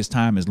he knows his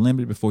time is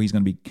limited before he's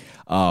going to be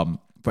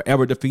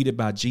forever defeated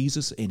by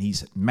Jesus, and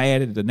he's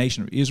mad at the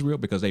nation of Israel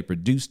because they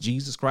produced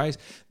Jesus Christ,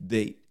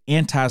 the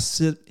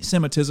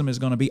anti-Semitism is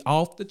going to be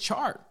off the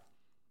chart.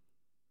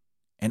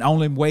 And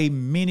only way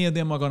many of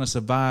them are going to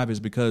survive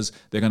is because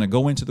they're going to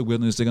go into the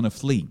wilderness, they're going to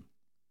flee.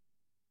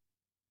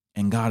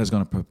 And God is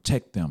going to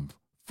protect them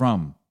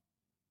from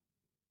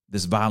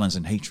this violence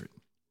and hatred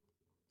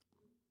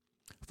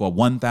for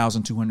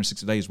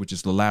 1,260 days, which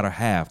is the latter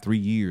half, 3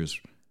 years,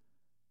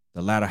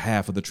 the latter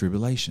half of the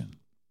tribulation.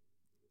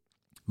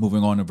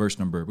 Moving on to we're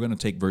going to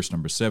take verse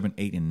number 7,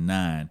 8, and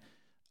 9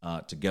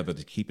 together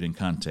to keep it in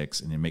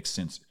context, and it makes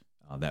sense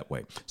that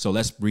way. So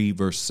let's read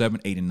verse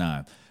 7, 8, and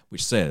 9,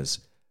 which says,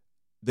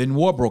 Then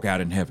war broke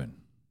out in heaven.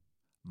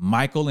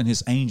 Michael and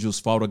his angels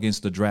fought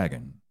against the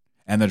dragon,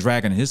 and the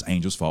dragon and his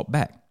angels fought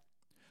back.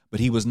 But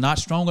he was not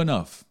strong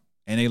enough,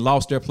 and they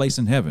lost their place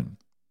in heaven.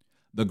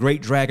 The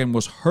great dragon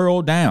was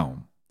hurled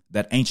down,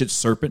 that ancient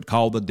serpent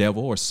called the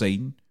devil or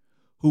Satan,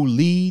 who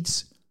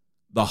leads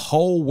the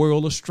whole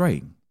world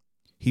astray.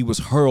 He was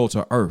hurled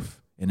to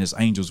earth and his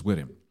angels with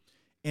him.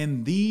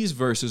 In these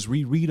verses,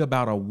 we read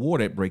about a war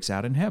that breaks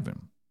out in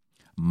heaven.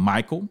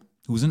 Michael,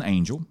 who's an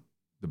angel,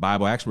 the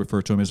Bible actually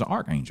refers to him as an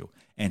archangel,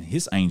 and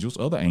his angels,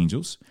 other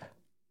angels,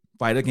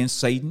 fight against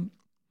Satan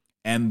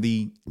and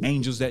the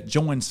angels that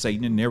joined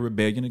Satan in their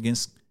rebellion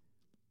against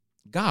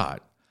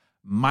God.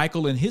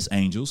 Michael and his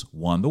angels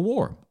won the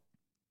war.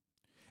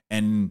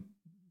 And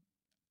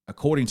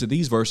according to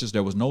these verses,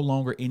 there was no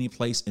longer any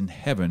place in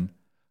heaven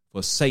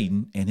for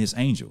Satan and his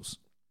angels.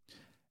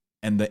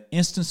 And the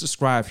instance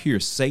described here,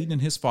 Satan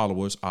and his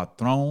followers are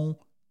thrown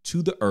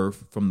to the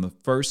earth from the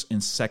first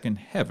and second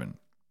heaven.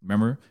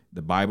 Remember,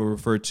 the Bible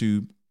referred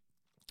to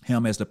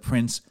him as the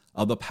prince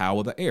of the power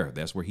of the air.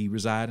 That's where he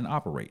reside and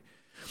operate.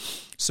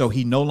 So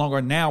he no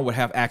longer now would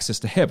have access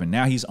to heaven.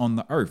 Now he's on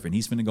the earth, and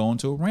he's going to go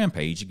into a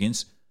rampage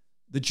against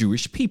the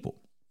Jewish people.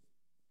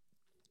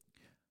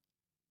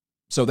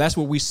 So that's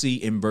what we see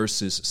in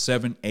verses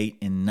 7, 8,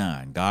 and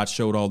 9. God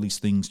showed all these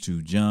things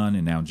to John,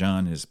 and now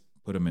John has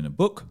put them in a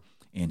book.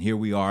 And here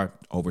we are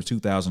over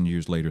 2,000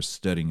 years later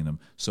studying them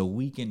so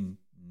we can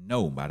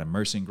know by the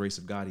mercy and grace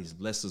of God, he's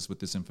blessed us with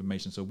this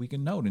information so we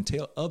can know it and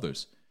tell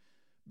others.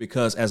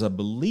 Because as a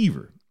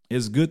believer,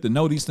 it's good to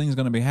know these things are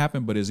going to be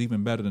happening, but it's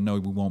even better to know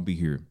we won't be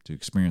here to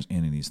experience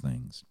any of these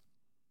things.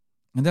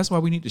 And that's why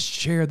we need to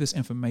share this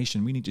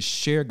information. We need to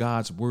share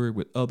God's word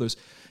with others,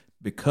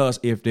 because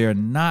if they're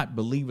not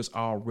believers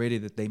already,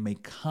 that they may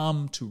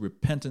come to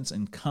repentance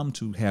and come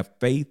to have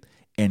faith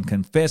and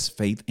confess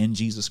faith in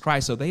Jesus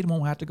Christ, so they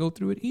won't have to go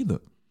through it either.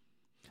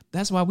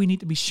 That's why we need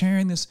to be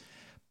sharing this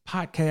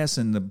podcast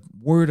and the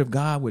word of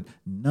God with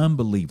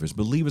non-believers,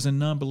 believers and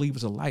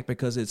non-believers alike,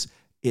 because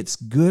it's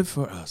good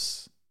for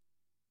us.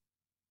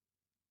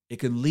 It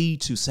can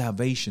lead to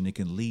salvation. It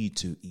can lead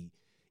to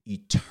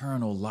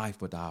eternal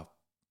life with our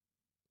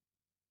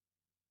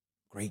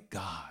great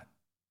God.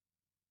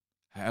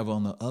 However,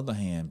 on the other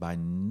hand, by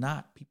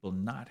people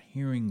not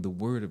hearing the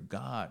word of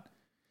God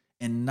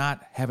and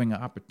not having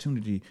an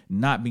opportunity,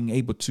 not being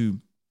able to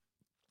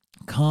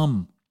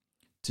come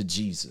to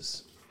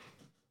Jesus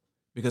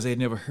because they had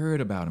never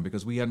heard about him,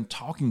 because we aren't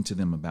talking to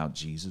them about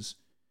Jesus.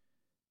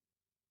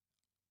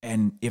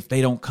 And if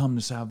they don't come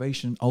to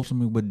salvation,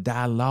 ultimately would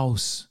die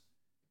lost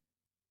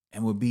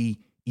and would be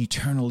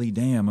eternally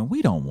damned. And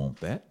we don't want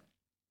that.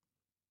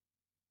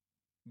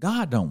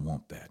 God don't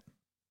want that.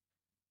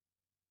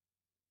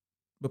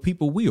 But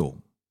people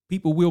will.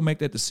 People will make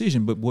that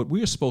decision. But what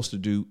we're supposed to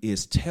do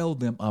is tell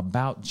them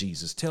about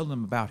Jesus, tell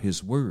them about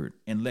his word,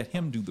 and let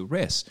him do the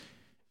rest.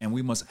 And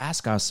we must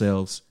ask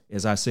ourselves,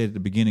 as I said at the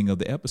beginning of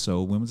the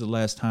episode, when was the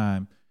last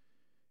time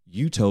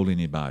you told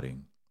anybody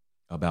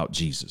about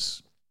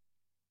Jesus?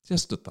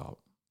 Just a thought.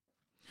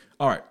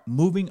 All right,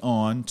 moving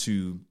on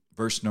to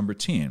verse number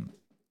 10.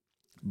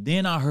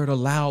 Then I heard a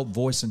loud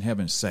voice in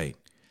heaven say,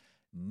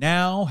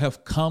 now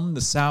have come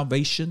the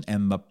salvation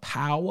and the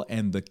power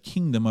and the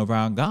kingdom of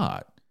our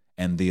God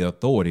and the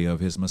authority of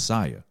his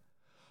Messiah.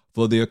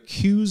 For the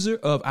accuser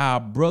of our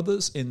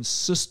brothers and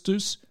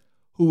sisters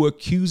who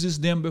accuses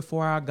them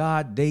before our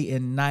God day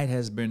and night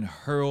has been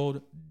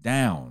hurled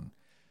down.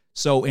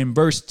 So in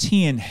verse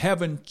 10,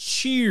 heaven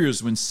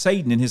cheers when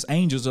Satan and his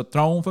angels are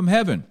thrown from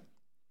heaven.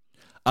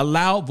 A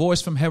loud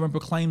voice from heaven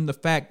proclaimed the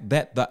fact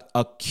that the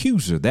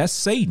accuser, that's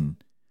Satan,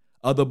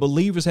 of the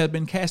believers has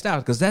been cast out,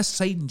 because that's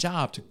Satan's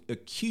job, to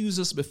accuse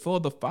us before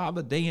the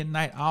Father day and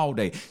night, all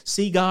day.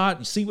 See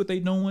God, see what they're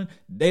doing?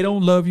 They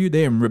don't love you.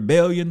 They're in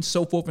rebellion,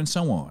 so forth and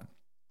so on.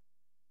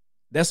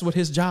 That's what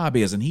his job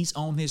is, and he's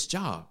on his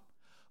job.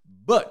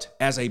 But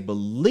as a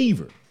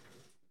believer,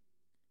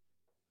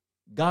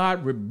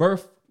 God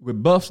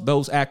rebuffs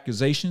those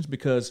accusations,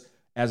 because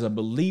as a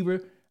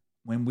believer,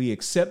 when we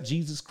accept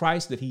Jesus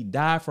Christ, that he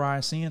died for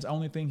our sins,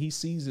 only thing he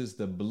sees is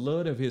the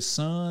blood of his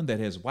son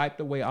that has wiped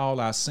away all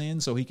our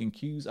sins so he can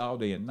accuse all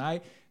day and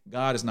night.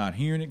 God is not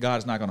hearing it. God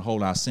is not going to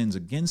hold our sins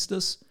against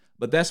us.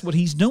 But that's what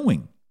he's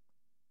doing.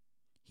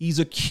 He's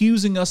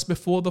accusing us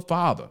before the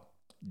Father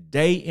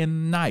day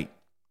and night.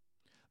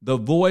 The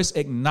voice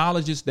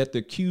acknowledges that the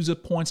accuser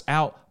points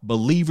out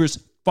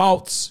believers'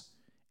 faults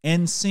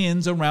and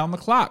sins around the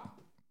clock.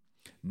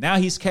 Now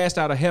he's cast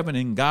out of heaven,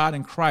 and God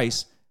and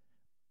Christ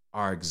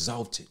are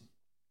exalted.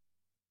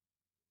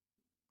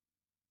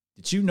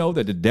 Did you know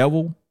that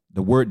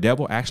the word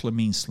devil actually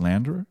means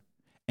slanderer,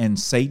 and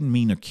Satan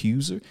means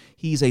accuser?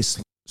 He's a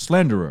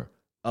slanderer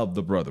of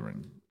the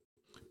brethren.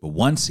 But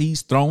once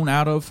he's thrown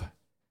out of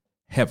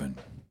heaven,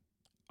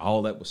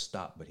 all that was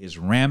stopped. But his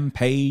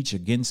rampage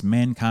against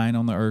mankind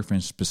on the earth,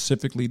 and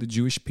specifically the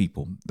Jewish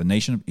people, the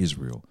nation of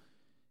Israel,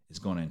 is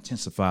going to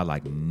intensify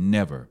like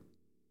never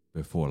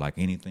before, like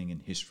anything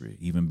in history,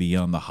 even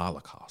beyond the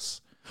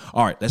Holocaust.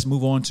 All right, let's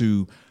move on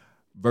to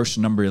verse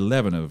number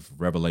 11 of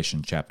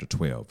Revelation chapter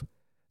 12.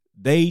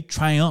 They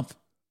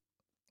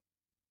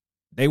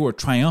were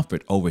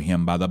triumphant over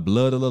him by the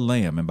blood of the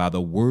Lamb and by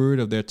the word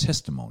of their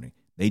testimony.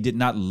 They did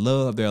not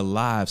love their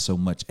lives so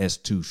much as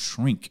to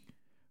shrink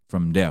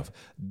from death.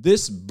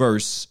 This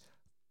verse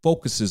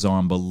focuses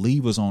on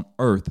believers on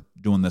earth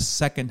during the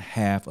second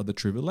half of the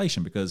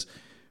tribulation, because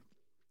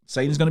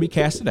Satan is going to be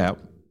casted out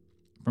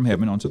from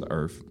heaven onto the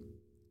earth.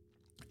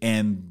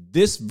 And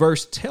this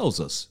verse tells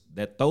us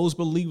that those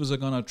believers are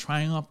going to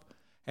triumph,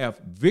 have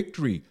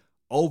victory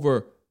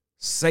over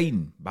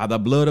Satan by the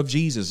blood of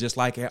Jesus, just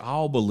like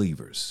all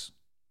believers,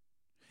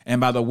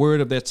 and by the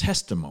word of their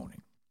testimony.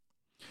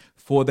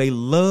 For they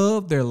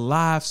love their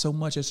lives so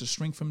much as to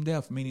shrink from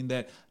death, meaning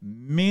that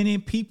many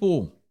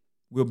people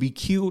will be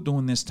killed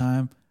during this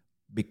time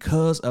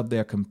because of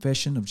their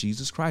confession of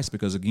Jesus Christ.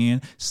 Because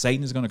again,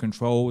 Satan is going to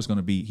control,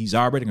 he's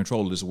already in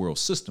control of this world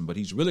system, but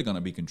he's really going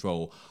to be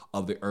control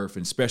of the earth,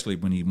 and especially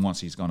when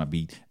he's going to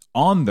be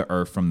on the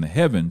earth from the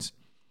heavens.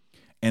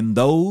 And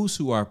those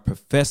who are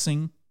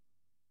professing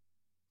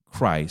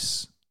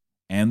Christ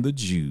and the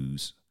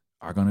Jews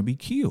are going to be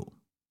killed.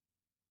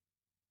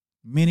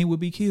 Many will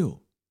be killed.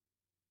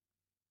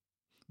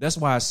 That's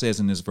why it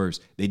says in this verse,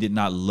 they did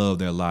not love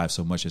their lives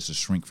so much as to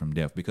shrink from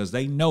death, because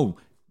they know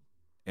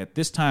at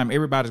this time,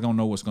 everybody's going to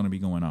know what's going to be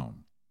going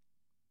on.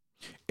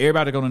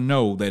 Everybody's going to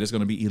know that it's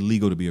going to be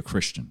illegal to be a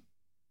Christian.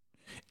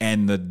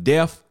 And the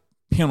death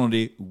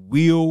penalty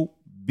will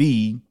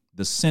be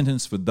the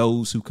sentence for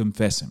those who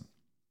confess him.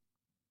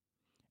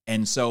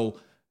 And so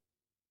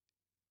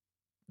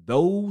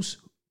those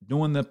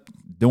during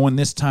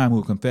this time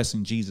who are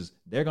confessing Jesus,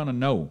 they're going to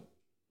know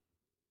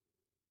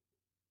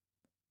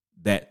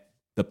that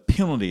the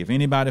penalty, if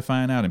anybody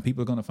find out, and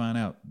people are going to find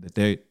out, that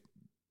they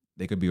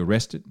could be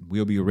arrested,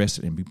 will be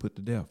arrested, and be put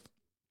to death.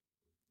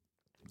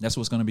 That's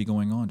what's going to be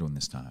going on during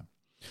this time.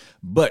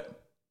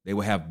 But they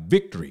will have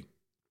victory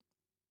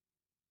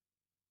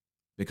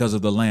because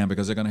of the Lamb,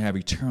 because they're going to have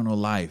eternal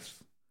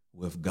life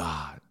with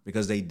God,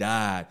 because they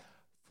died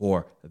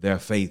for their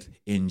faith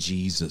in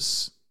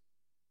Jesus.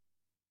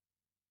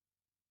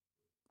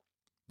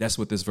 That's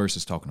what this verse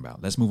is talking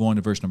about. Let's move on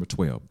to verse number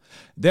 12.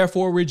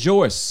 Therefore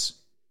rejoice,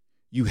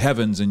 you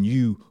heavens, and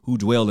you who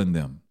dwell in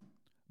them.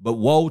 But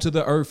woe to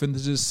the earth and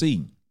to the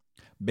sea,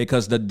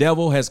 because the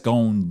devil has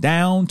gone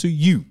down to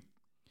you.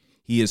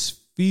 He is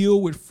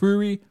filled with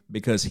fury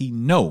because he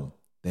know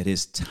that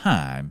his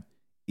time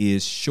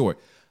is short.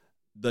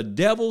 The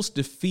devil's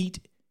defeat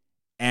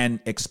and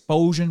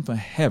expulsion from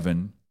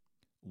heaven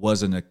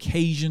was an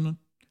occasion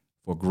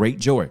for great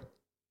joy.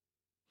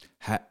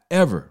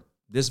 However,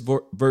 this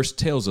verse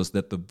tells us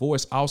that the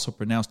voice also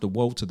pronounced the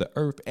woe to the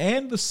earth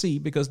and the sea,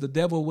 because the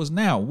devil was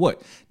now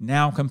what?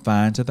 Now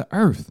confined to the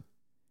earth.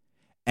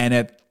 And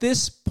at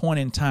this point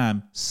in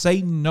time,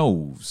 Satan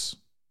knows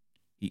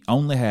he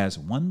only has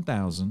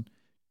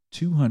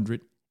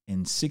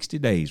 1,260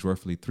 days,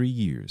 roughly 3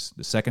 years,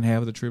 the second half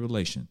of the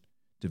tribulation,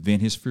 to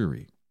vent his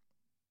fury.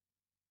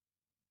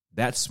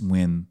 That's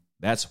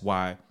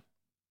why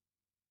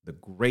the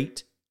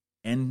great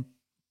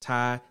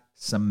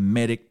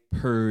anti-Semitic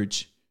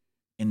purge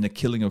in the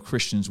killing of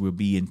Christians will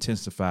be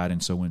intensified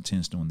and so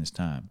intense during this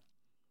time.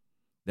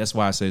 That's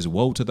why it says,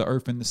 woe to the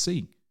earth and the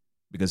sea,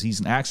 because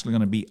he's actually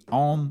going to be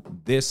on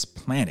this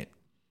planet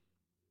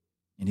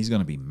and he's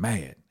going to be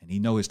mad, and he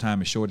knows his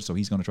time is short, so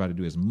he's going to try to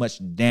do as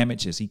much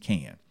damage as he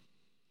can.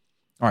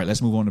 All right,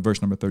 let's move on to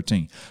verse number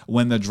 13.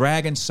 When the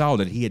dragon saw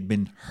that he had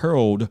been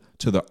hurled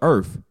to the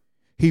earth,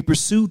 he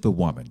pursued the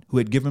woman who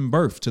had given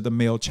birth to the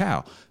male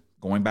child.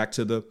 Going back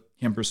to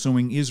him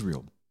pursuing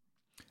Israel,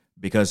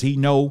 because he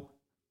know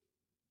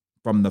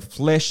from the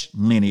flesh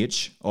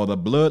lineage or the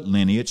blood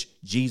lineage,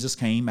 Jesus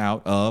came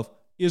out of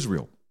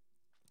Israel,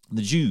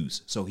 the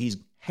Jews. So he's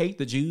hate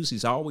the Jews.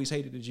 He's always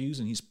hated the Jews,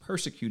 and he's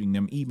persecuting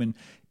them even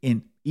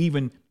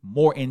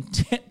more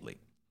intently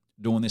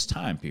during this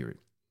time period.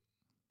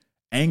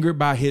 Angered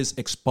by his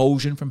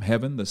expulsion from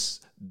heaven,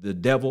 the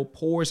devil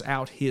pours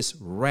out his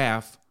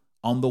wrath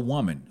on the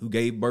woman who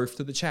gave birth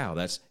to the child.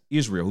 That's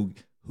Israel,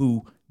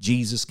 who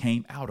Jesus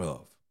came out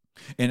of.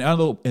 In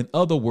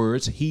other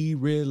words, he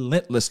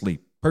relentlessly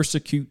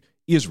persecute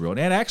Israel.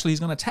 And actually,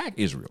 he's going to attack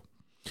Israel.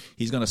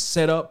 He's going to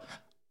set up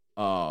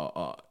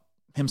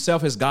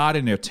himself as God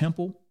in their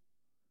temple.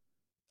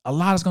 A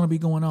lot is going to be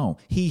going on.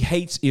 He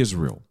hates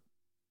Israel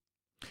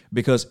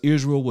because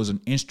Israel was an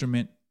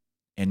instrument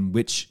in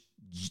which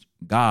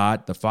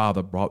God, the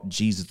Father, brought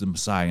Jesus, the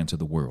Messiah, into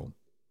the world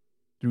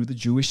through the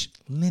Jewish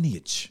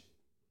lineage.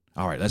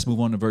 All right, let's move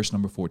on to verse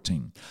number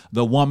 14.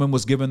 The woman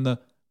was given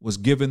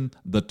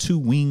the 2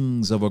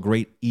 wings of a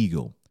great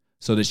eagle,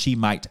 so that she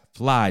might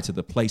fly to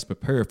the place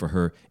prepared for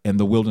her in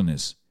the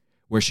wilderness,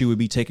 where she would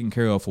be taken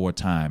care of for a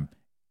time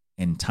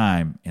and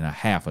a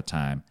half a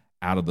time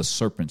out of the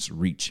serpent's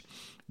reach.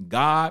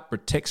 God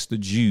protects the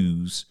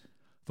Jews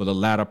for the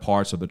latter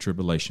parts of the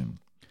tribulation.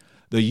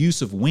 The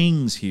use of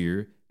wings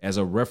here as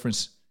a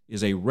reference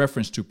is a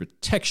reference to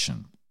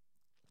protection.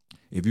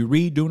 If you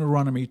read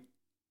Deuteronomy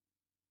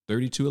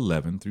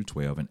 32:11 through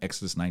 12 and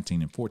Exodus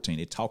 19 and 14,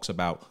 it talks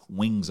about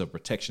wings of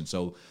protection.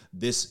 So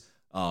this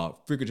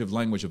figurative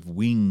language of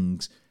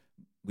wings,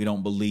 we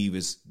don't believe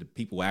is the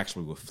people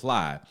actually will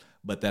fly,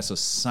 but that's a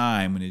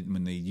sign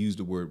when they use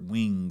the word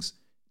wings.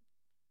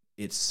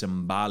 It's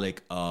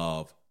symbolic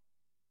of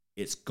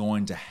it's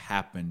going to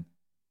happen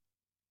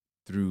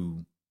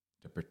through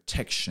the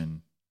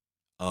protection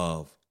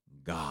of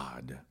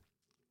God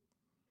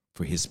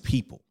for his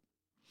people.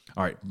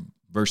 All right,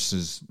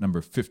 verses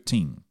number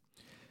 15.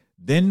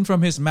 Then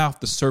from his mouth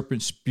the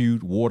serpent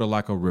spewed water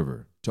like a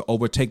river to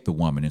overtake the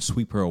woman and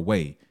sweep her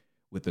away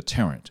with a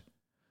torrent.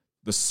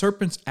 The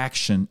serpent's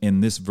action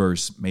in this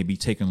verse may be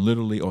taken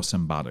literally or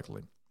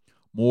symbolically.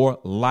 More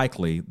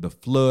likely, the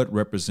flood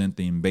represent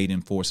the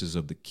invading forces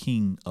of the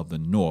king of the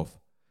north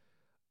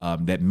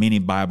that many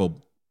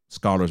Bible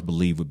scholars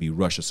believe would be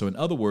Russia. So in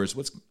other words,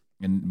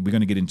 and we're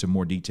going to get into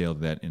more detail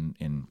of that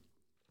in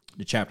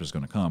the chapter is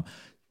going to come.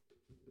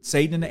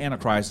 Satan and the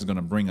Antichrist is going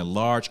to bring a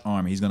large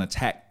army. He's going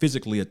to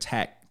physically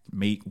attack,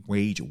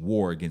 wage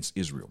war against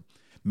Israel.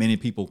 Many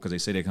people, because they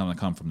say they're going to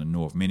come from the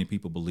north, many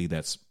people believe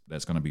that's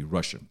going to be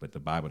Russia, but the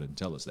Bible didn't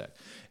tell us that.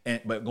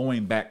 But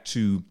going back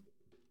to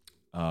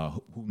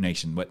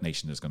what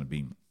nation is going to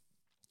be.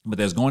 But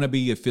there's going to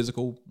be a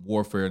physical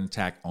warfare and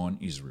attack on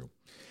Israel.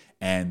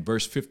 And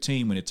verse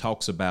 15, when it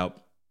talks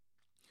about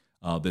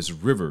this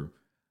river,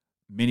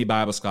 many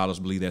Bible scholars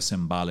believe that's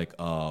symbolic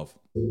of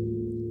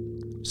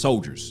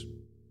soldiers,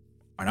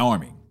 an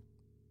army,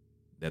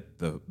 that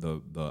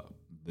the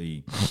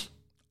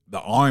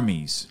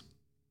armies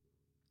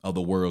of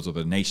the worlds of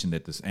the nation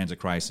that this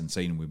Antichrist and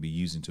Satan will be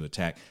using to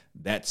attack.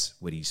 That's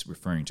what he's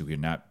referring to here,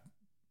 not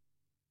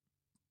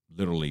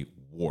literally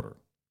water.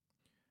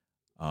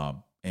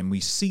 And we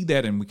see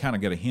that, and we kind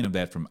of get a hint of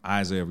that from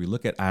Isaiah. We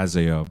look at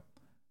Isaiah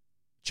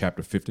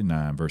chapter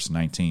 59, verse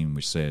 19,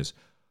 which says,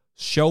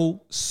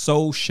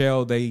 so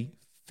shall they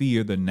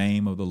fear the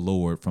name of the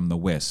Lord from the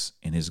west,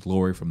 and his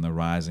glory from the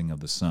rising of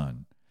the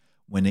sun.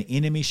 When the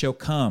enemy shall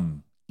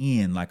come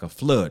in like a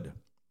flood,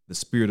 the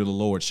Spirit of the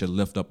Lord shall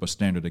lift up a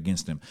standard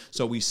against him.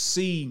 So we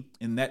see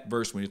in that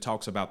verse when it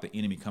talks about the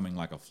enemy coming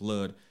like a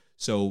flood.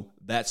 So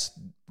that's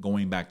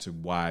going back to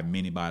why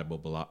many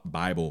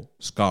Bible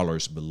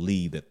scholars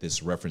believe that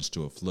this reference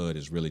to a flood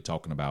is really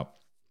talking about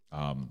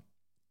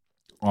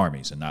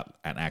armies and not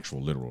an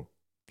actual literal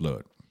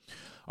flood.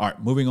 All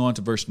right, moving on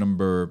to verse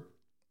number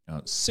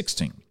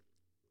 16,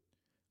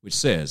 which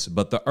says,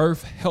 but the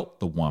earth helped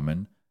the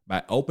woman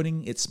by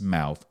opening its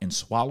mouth and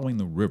swallowing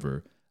the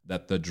river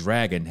that the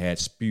dragon had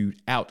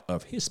spewed out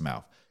of his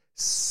mouth.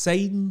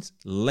 Satan's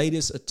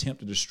latest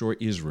attempt to destroy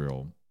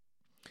Israel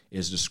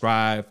is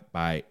described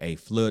by a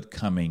flood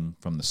coming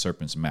from the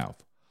serpent's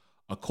mouth.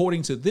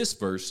 According to this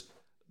verse,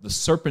 the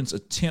serpent's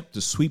attempt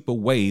to sweep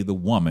away the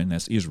woman,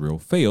 that's Israel,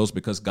 fails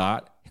because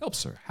God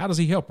helps her. How does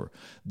he help her?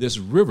 This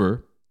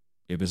river,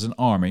 if it's an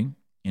army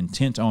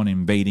intent on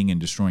invading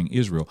and destroying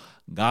Israel,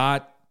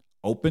 God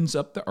opens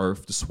up the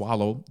earth to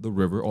swallow the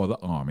river or the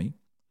army.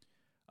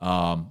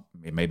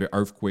 It may be an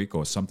earthquake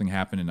or something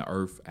happened in the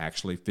earth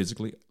actually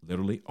physically,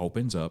 literally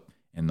opens up,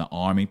 and the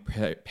army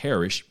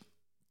perish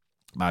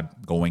by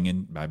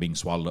being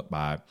swallowed up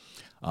by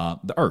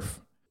the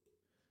earth.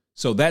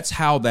 So that's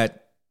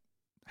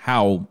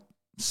how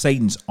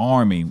Satan's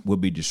army will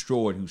be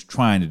destroyed, who's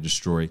trying to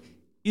destroy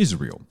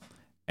Israel.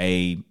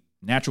 A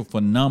natural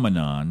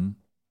phenomenon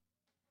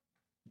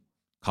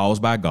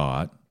caused by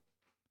God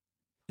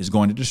is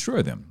going to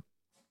destroy them.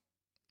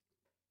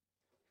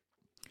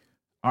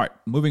 All right,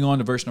 moving on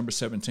to verse number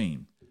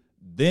 17.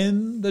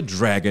 Then the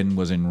dragon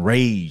was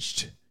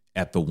enraged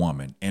at the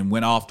woman and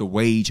went off to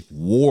wage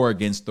war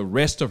against the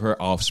rest of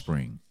her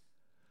offspring,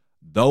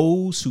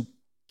 those who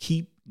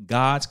keep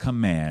God's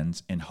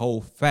commands and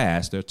hold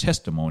fast their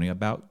testimony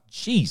about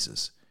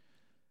Jesus.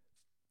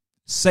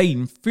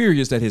 Satan,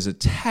 furious that his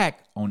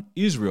attack on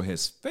Israel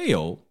has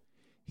failed,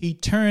 he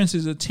turns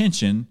his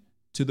attention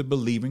to the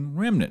believing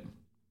remnant.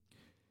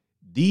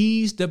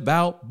 These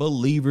devout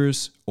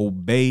believers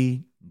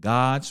obey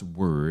God's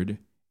word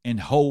and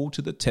hold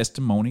to the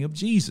testimony of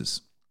Jesus.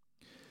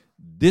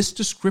 This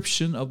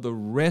description of the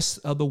rest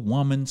of the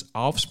woman's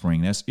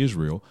offspring, that's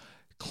Israel,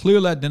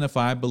 clearly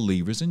identify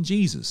believers in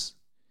Jesus.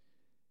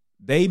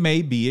 They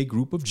may be a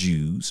group of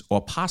Jews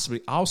or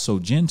possibly also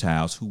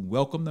Gentiles who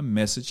welcome the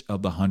message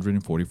of the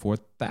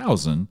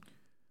 144,000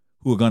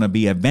 who are going to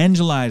be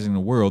evangelizing the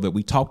world that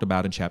we talked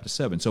about in chapter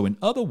 7. So in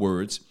other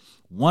words,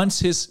 once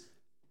his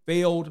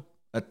failed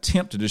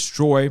attempt to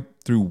destroy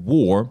through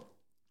war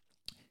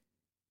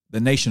the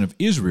nation of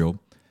Israel,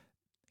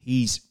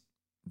 he's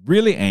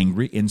really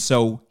angry. And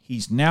so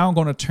he's now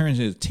going to turn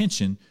his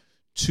attention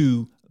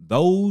to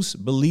those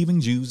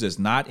believing Jews that's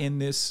not in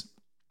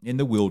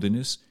the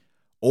wilderness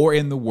or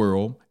in the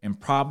world, and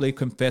probably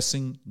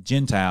confessing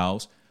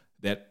Gentiles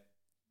that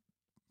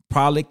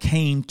probably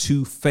came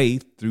to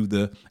faith through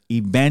the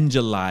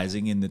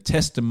evangelizing and the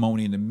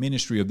testimony and the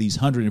ministry of these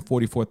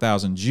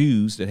 144,000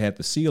 Jews that had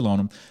the seal on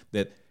them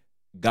that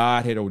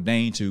God had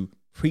ordained to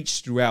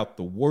preach throughout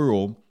the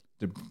world,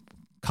 to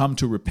come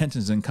to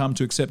repentance and come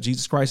to accept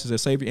Jesus Christ as their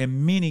Savior.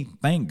 And many,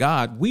 thank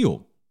God,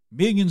 will.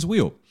 Millions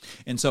will.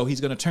 And so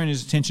he's going to turn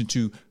his attention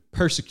to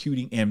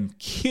persecuting and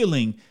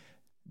killing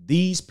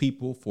these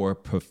people for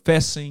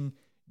professing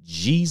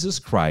Jesus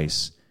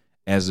Christ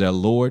as their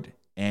Lord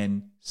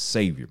and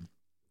Savior.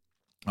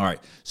 All right,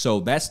 so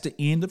that's the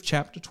end of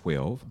chapter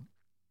 12.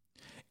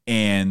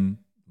 And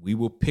we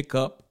will pick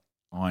up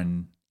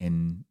on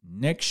in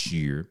next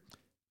year,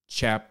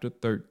 chapter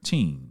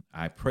 13.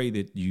 I pray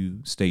that you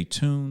stay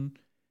tuned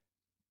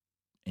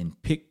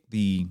and pick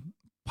the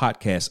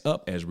podcast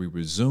up as we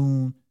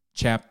resume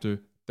chapter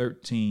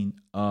 13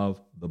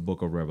 of the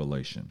book of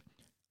Revelation.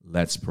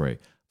 Let's pray.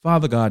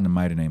 Father God, in the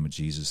mighty name of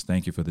Jesus,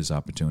 thank you for this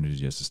opportunity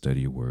just to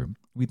study your word.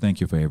 We thank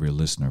you for every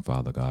listener,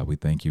 Father God. We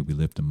thank you. We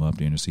lift them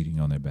up, interceding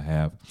on their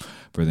behalf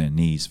for their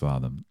needs,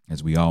 Father,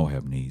 as we all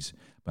have needs.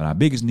 But our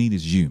biggest need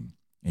is you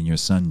and your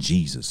son,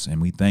 Jesus.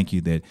 And we thank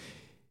you that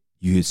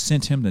you had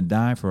sent him to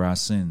die for our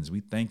sins. We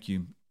thank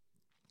you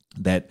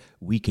that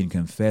we can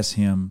confess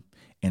him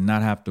and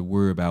not have to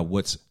worry about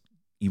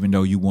even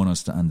though you want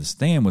us to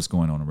understand what's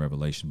going on in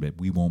Revelation, but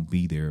we won't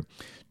be there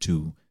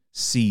to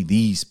see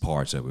these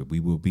parts of it. We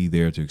will be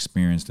there to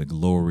experience the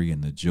glory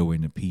and the joy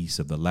and the peace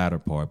of the latter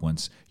part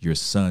once your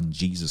son,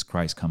 Jesus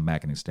Christ, come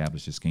back and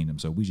establish his kingdom.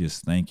 So we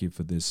just thank you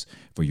for this,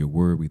 for your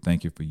word. We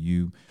thank you for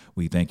you.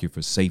 We thank you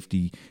for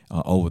safety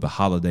over the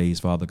holidays,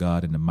 Father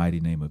God, in the mighty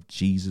name of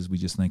Jesus. We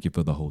just thank you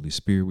for the Holy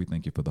Spirit. We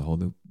thank you for the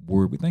Holy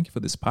Word. We thank you for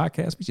this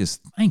podcast. We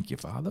just thank you,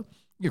 Father.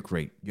 You're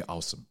great. You're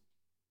awesome.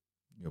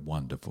 You're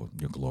wonderful.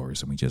 You're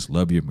glorious. And we just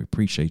love you and we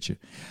appreciate you.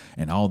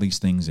 And all these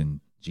things in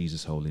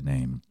Jesus' holy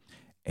name.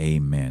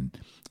 Amen.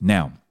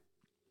 Now,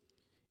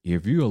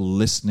 if you're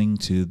listening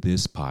to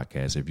this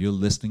podcast, if you're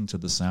listening to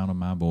the sound of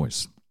my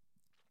voice,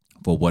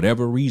 for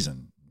whatever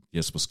reason,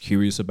 just was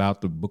curious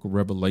about the book of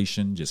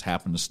Revelation, just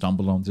happened to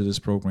stumble onto this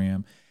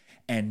program,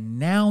 and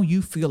now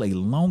you feel a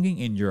longing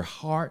in your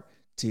heart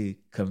to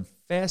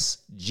confess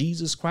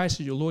Jesus Christ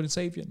as your Lord and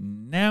Savior,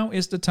 now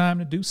is the time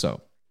to do so.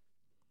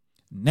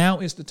 Now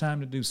is the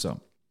time to do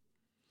so.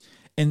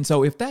 And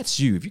so if that's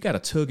you, if you got a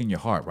tug in your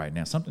heart right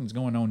now, something's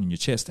going on in your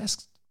chest,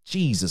 that's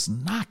Jesus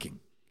knocking,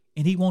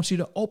 and he wants you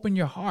to open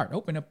your heart,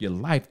 open up your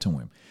life to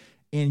him.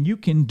 And you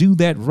can do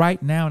that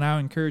right now. And I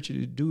encourage you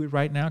to do it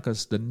right now,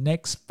 because the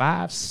next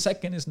 5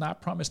 seconds is not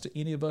promised to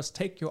any of us.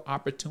 Take your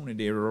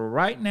opportunity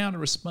right now to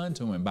respond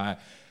to him by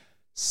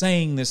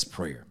saying this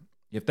prayer.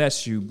 If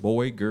that's you,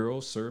 boy, girl,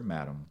 sir,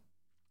 madam,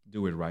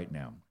 do it right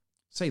now.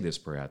 Say this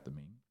prayer after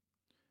me.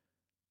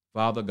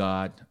 Father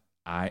God,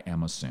 I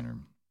am a sinner.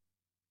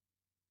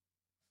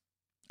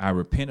 I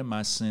repent of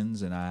my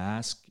sins, and I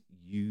ask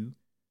you,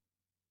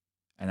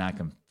 and I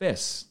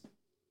confess,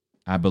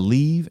 I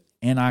believe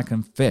and I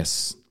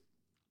confess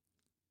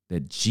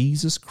that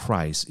Jesus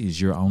Christ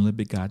is your only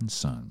begotten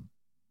Son,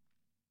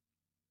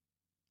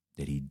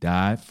 that he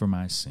died for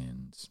my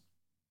sins,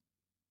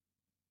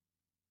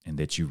 and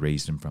that you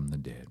raised him from the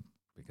dead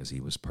because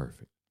he was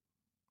perfect.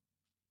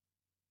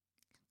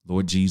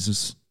 Lord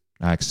Jesus,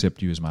 I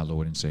accept you as my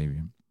Lord and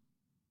Savior.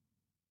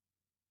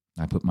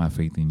 I put my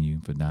faith in you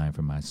for dying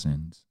for my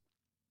sins.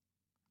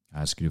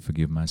 I ask you to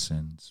forgive my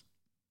sins.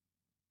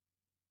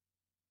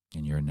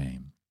 In your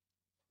name,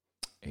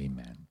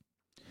 amen.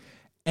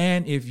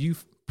 And if you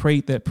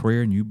prayed that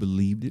prayer and you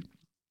believed it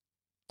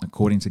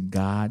according to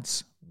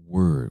God's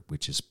word,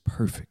 which is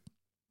perfect,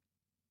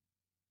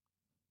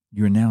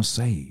 you're now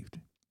saved.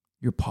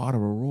 You're part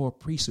of a royal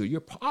priesthood.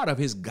 You're part of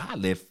his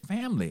godly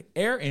family,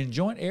 heir and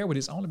joint heir with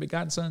his only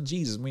begotten Son,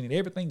 Jesus, meaning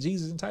everything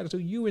Jesus is entitled to,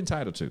 you're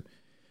entitled to.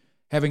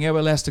 Having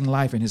everlasting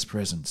life in his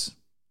presence,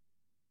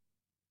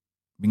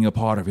 being a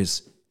part of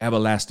his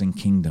everlasting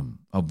kingdom,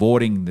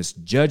 avoiding this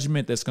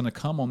judgment that's going to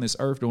come on this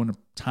earth during the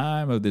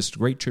time of this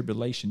great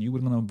tribulation. You were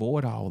going to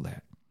avoid all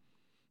that.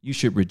 You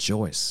should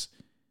rejoice.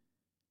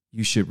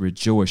 You should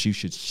rejoice. You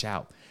should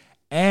shout.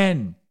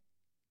 And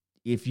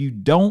if you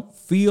don't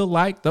feel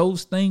like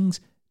those things,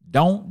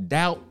 don't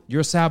doubt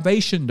your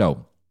salvation,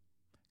 though,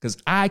 because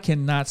I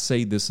cannot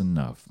say this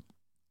enough.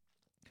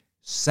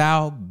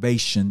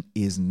 Salvation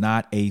is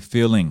not a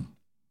feeling.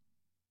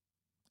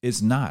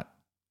 It's not.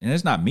 And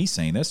it's not me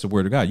saying, that's the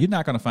word of God. You're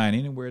not going to find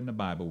anywhere in the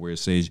Bible where it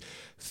says,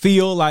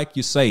 feel like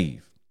you're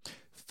saved.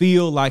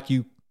 Feel like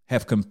you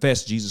have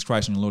confessed Jesus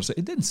Christ and the Lord.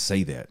 It didn't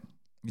say that.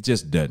 It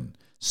just doesn't.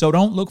 So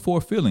don't look for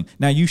a feeling.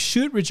 Now you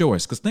should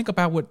rejoice, because think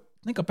about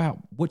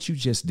what you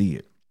just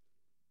did.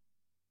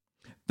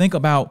 Think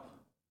about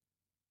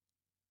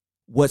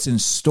what's in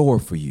store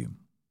for you.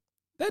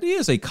 That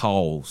is a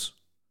cause.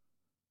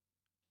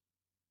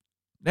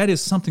 That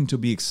is something to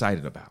be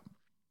excited about.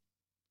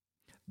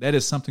 That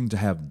is something to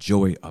have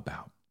joy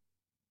about.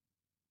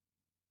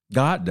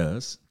 God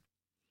does.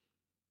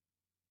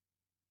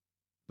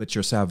 But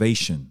your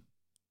salvation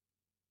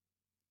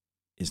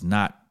is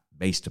not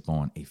based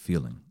upon a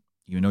feeling.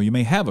 Even though you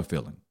may have a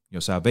feeling,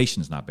 your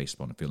salvation is not based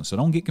upon a feeling. So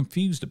don't get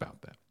confused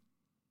about that.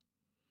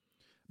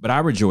 But I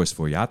rejoice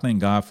for you. I thank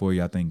God for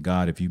you. I thank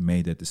God if you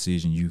made that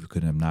decision, you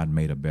could have not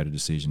made a better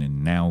decision.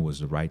 And now was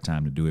the right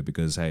time to do it,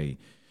 because, hey,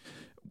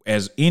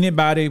 as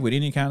anybody with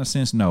any kind of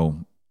sense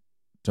know,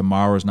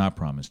 tomorrow is not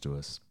promised to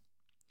us.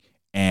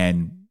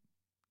 And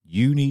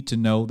you need to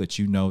know that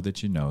you know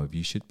that you know if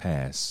you should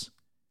pass,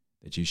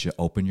 that you should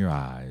open your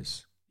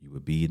eyes, you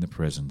would be in the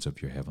presence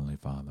of your Heavenly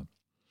Father.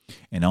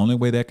 And the only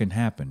way that can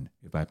happen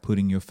is by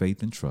putting your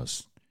faith and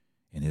trust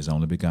in his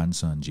only begotten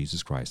Son,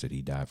 Jesus Christ, that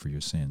he died for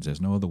your sins.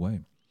 There's no other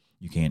way.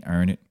 You can't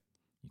earn it.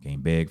 You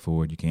can't beg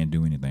for it. You can't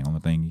do anything. Only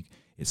thing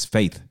it's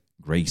faith,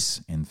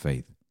 grace, and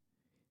faith.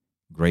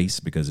 Grace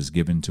because it's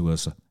given to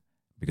us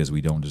because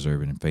we don't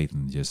deserve it, and faith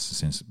in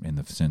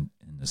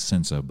the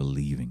sense of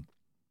believing.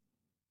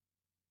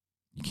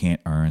 You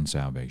can't earn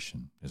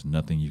salvation. There's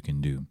nothing you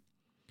can do.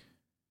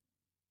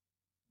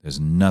 There's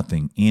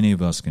nothing any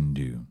of us can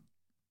do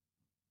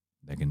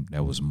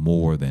that was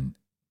more than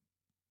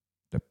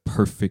the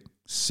perfect,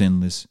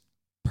 sinless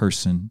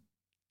person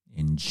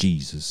in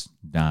Jesus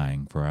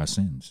dying for our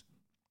sins.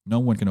 No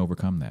one can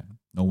overcome that.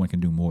 No one can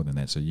do more than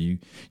that. So you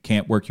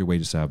can't work your way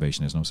to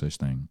salvation. There's no such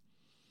thing.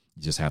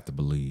 You just have to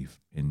believe.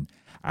 In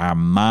our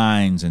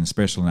minds, and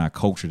especially in our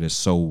culture that's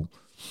so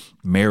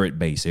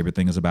merit-based,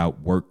 everything is about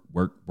work.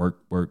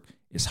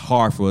 It's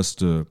hard for us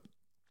to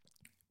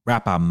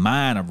wrap our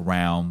mind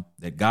around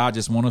that God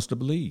just wants us to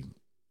believe.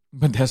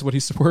 But that's what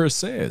his word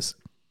says.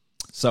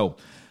 So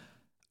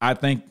I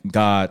thank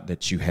God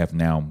that you have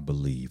now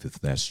believed, if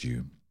that's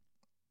you.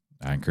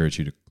 I encourage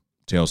you to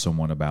tell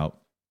someone about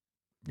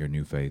your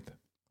new faith.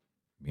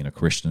 Being a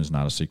Christian is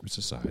not a secret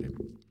society.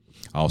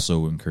 I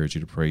also encourage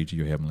you to pray to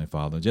your Heavenly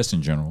Father, just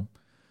in general,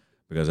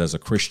 because as a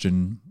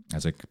Christian,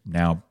 as a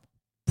now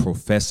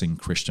professing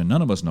Christian,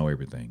 none of us know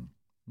everything.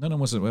 None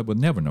of us will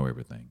never know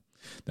everything.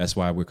 That's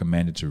why we're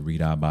commanded to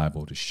read our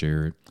Bible, to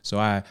share it. So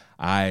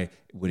I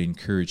would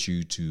encourage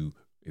you to,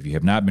 if you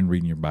have not been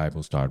reading your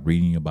Bible, start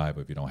reading your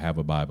Bible. If you don't have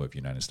a Bible, if you're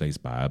in the United States,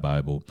 buy a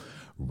Bible,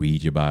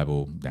 read your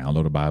Bible,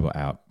 download a Bible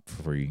app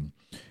for free.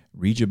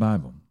 Read your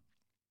Bible.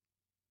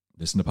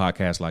 Listen to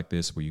podcasts like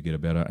this where you get a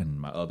better,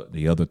 and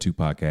the other two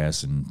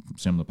podcasts and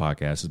similar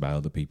podcasts is by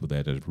other people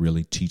that are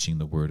really teaching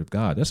the Word of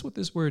God. That's what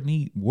this world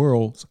need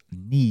more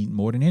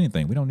than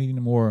anything. We don't need any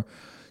more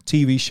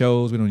TV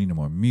shows. We don't need any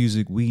more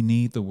music. We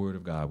need the Word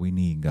of God. We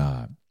need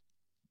God.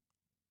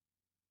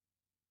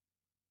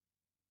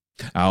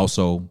 I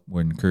also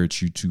would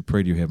encourage you to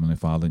pray to your Heavenly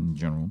Father in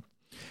general,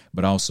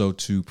 but also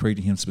to pray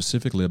to him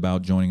specifically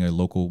about joining a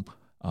local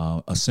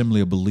assembly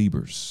of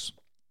believers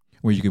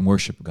where you can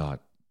worship God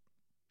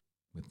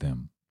with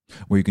them,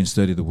 where you can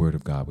study the Word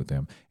of God with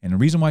them. And the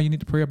reason why you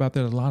need to pray about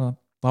that, a lot of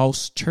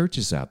false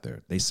churches out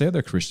there. They say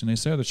they're Christian, they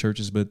say they're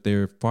churches, but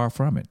they're far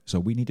from it. So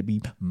we need to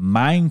be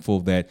mindful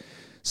that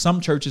some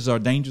churches are a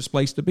dangerous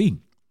place to be.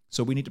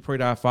 So we need to pray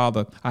to our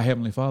Father, our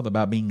Heavenly Father,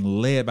 about being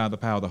led by the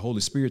power of the Holy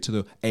Spirit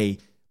to a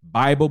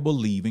Bible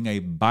believing, a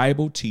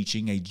Bible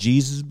teaching, a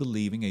Jesus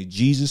believing, a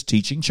Jesus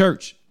teaching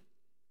church.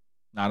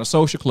 Not a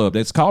social club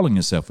that's calling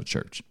itself a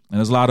church. And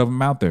there's a lot of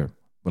them out there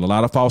with a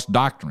lot of false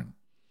doctrine.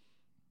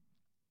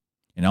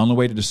 And the only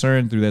way to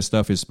discern through that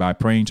stuff is by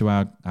praying to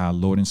our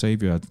Lord and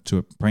Savior,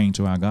 to praying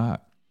to our God,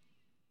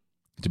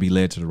 to be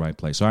led to the right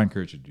place. So I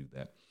encourage you to do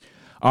that.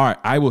 All right,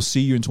 I will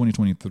see you in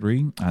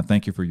 2023. I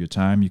thank you for your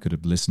time. You could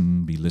have be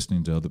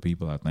listening to other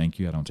people. I thank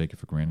you. I don't take it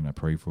for granted. I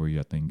pray for you.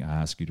 I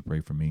ask you to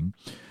pray for me,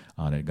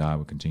 that God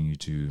will continue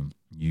to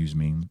use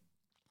me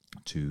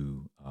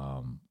to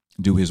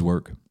do his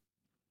work.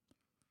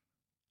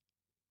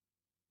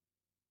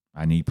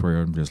 I need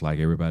prayer just like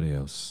everybody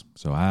else.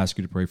 So I ask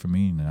you to pray for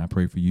me, and I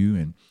pray for you,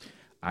 and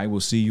I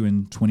will see you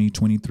in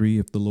 2023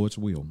 if the Lord's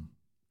will.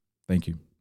 Thank you.